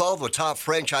scale with all the top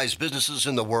franchise businesses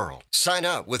in the world. Sign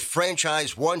up with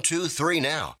Franchise 123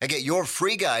 now and get your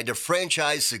free guide to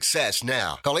franchise success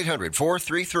now. Call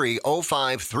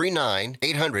 800-433-0539,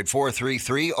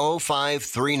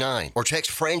 800-433-0539, or text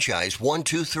Franchise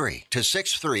 123 to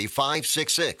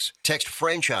 63566. Text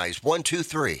Franchise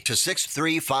 123 to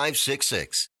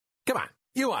 63566. Come on,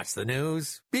 you watch the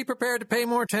news. Be prepared to pay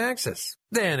more taxes.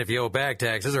 Then if you owe back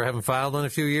taxes or haven't filed in a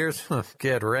few years,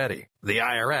 get ready. The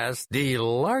IRS, the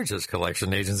largest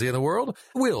collection agency in the world,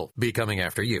 will be coming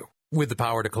after you with the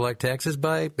power to collect taxes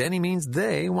by any means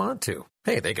they want to.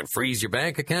 Hey, they can freeze your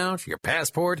bank account, your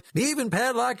passport, even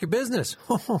padlock your business.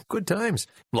 Good times.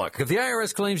 Look, if the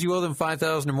IRS claims you owe them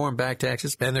 $5,000 or more in back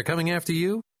taxes and they're coming after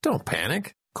you, don't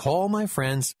panic. Call my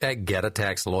friends at Get a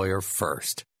Tax Lawyer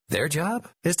first. Their job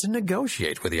is to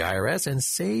negotiate with the IRS and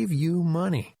save you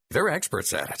money. They're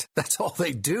experts at it. That's all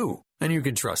they do. And you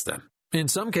can trust them. In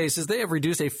some cases, they have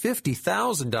reduced a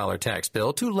 $50,000 tax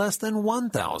bill to less than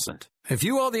 $1,000. If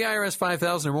you owe the IRS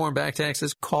 $5,000 or more in back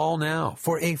taxes, call now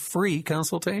for a free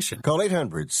consultation. Call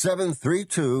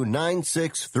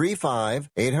 800-732-9635,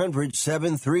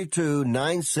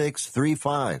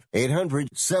 800-732-9635,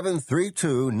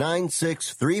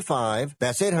 800-732-9635.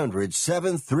 That's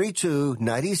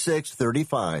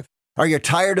 800-732-9635. Are you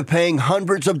tired of paying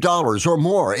hundreds of dollars or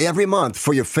more every month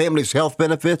for your family's health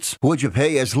benefits? Would you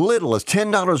pay as little as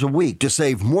 $10 a week to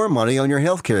save more money on your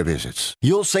health care visits?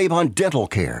 You'll save on dental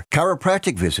care,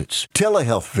 chiropractic visits,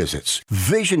 telehealth visits,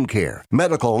 vision care,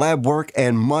 medical lab work,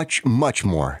 and much, much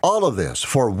more. All of this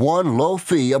for one low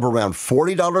fee of around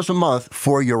 $40 a month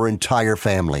for your entire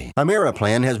family.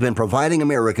 Ameriplan has been providing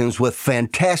Americans with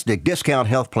fantastic discount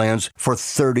health plans for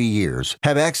 30 years.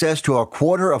 Have access to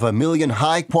 250,000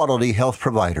 high-quality health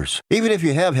providers. Even if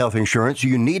you have health insurance,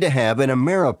 you need to have an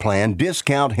Ameriplan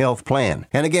discount health plan.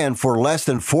 And again, for less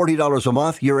than $40 a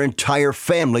month, your entire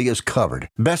family is covered.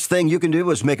 Best thing you can do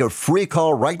is make a free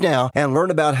call right now and learn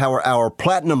about how our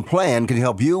Platinum Plan can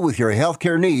help you with your health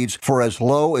care needs for as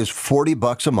low as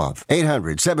 $40 a month.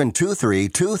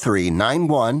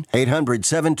 800-723-2391,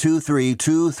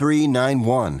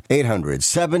 800-723-2391,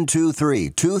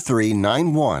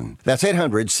 800-723-2391. That's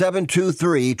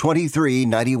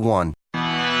 800-723-2391.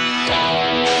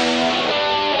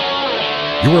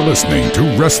 You are listening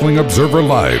to Wrestling Observer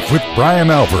Live with Bryan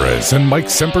Alvarez and Mike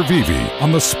Sempervive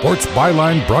on the Sports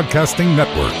Byline Broadcasting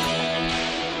Network.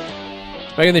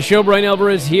 Back in the show, Bryan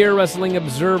Alvarez here, Wrestling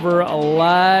Observer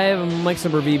Live. Mike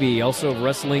Sempervive, also of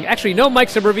wrestling. Actually, no, Mike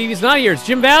Sempervive's not here. It's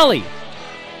Jim Valley.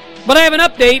 But I have an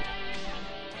update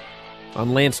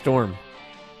on Lance Storm,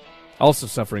 also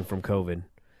suffering from COVID.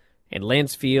 And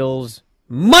Lance feels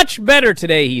much better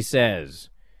today, he says.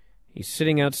 He's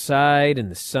sitting outside in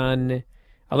the sun,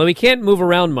 although he can't move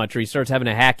around much or he starts having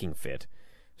a hacking fit.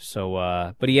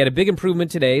 So, but he had a big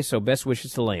improvement today, so best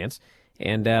wishes to Lance.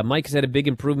 And Mike has had a big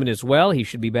improvement as well. He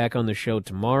should be back on the show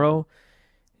tomorrow.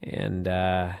 And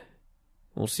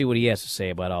we'll see what he has to say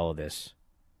about all of this.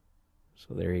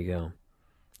 So there you go.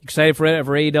 Excited for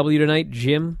AEW tonight,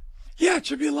 Jim? Yeah, it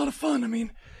should be a lot of fun. I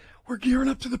mean, we're gearing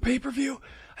up to the pay-per-view.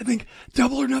 I think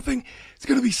Double or Nothing is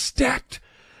going to be stacked.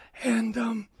 And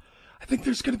I think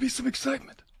there's going to be some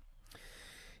excitement.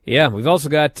 Yeah, we've also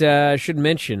got, should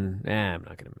mention, I'm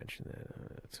not going to mention that.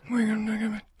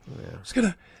 It's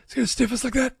going to stiff us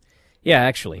like that? Yeah,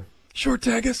 actually. Short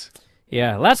tag us?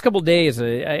 Yeah, last couple of days,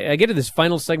 I get to this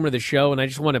final segment of the show, and I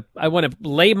want to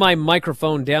lay my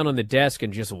microphone down on the desk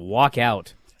and just walk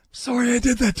out. Sorry I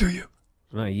did that to you.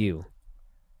 Not you.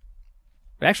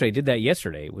 Actually, I did that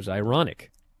yesterday. It was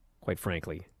ironic, quite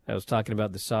frankly. I was talking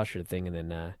about the Sasha thing, and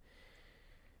then,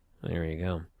 there you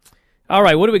go. All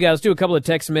right, what do we got? Let's do a couple of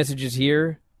text messages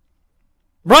here.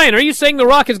 Bryan, are you saying The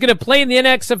Rock is going to play in the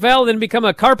NXFL and then become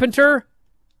a carpenter?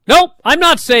 Nope, I'm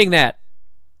not saying that.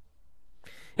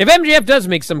 If MJF does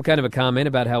make some kind of a comment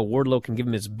about how Wardlow can give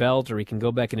him his belt or he can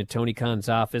go back into Tony Khan's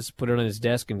office, put it on his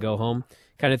desk, and go home,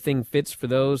 kind of thing fits for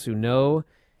those who know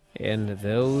and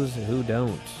those who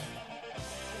don't.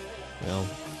 Well,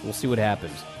 we'll see what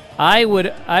happens. I'll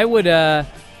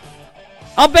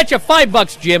I'll bet you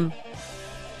 $5, Jim.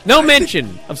 No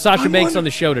mention of Sasha Banks on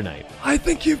the show tonight. I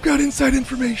think you've got inside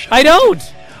information. I don't.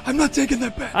 I'm not taking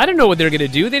that bet. I don't know what they're going to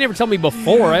do. They never tell me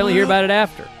before. I only hear about it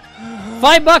after.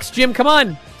 $5, Jim. Come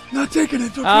on. Not taking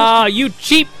it. You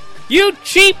cheap. You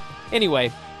cheap.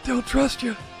 Anyway. Don't trust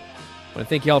you. I want to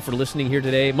thank you all for listening here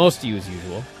today. Most of you as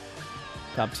usual.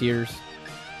 Top tiers.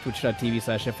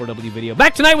 Twitch.tv/F4W video.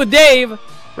 Back tonight with Dave.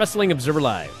 Wrestling Observer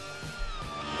Live.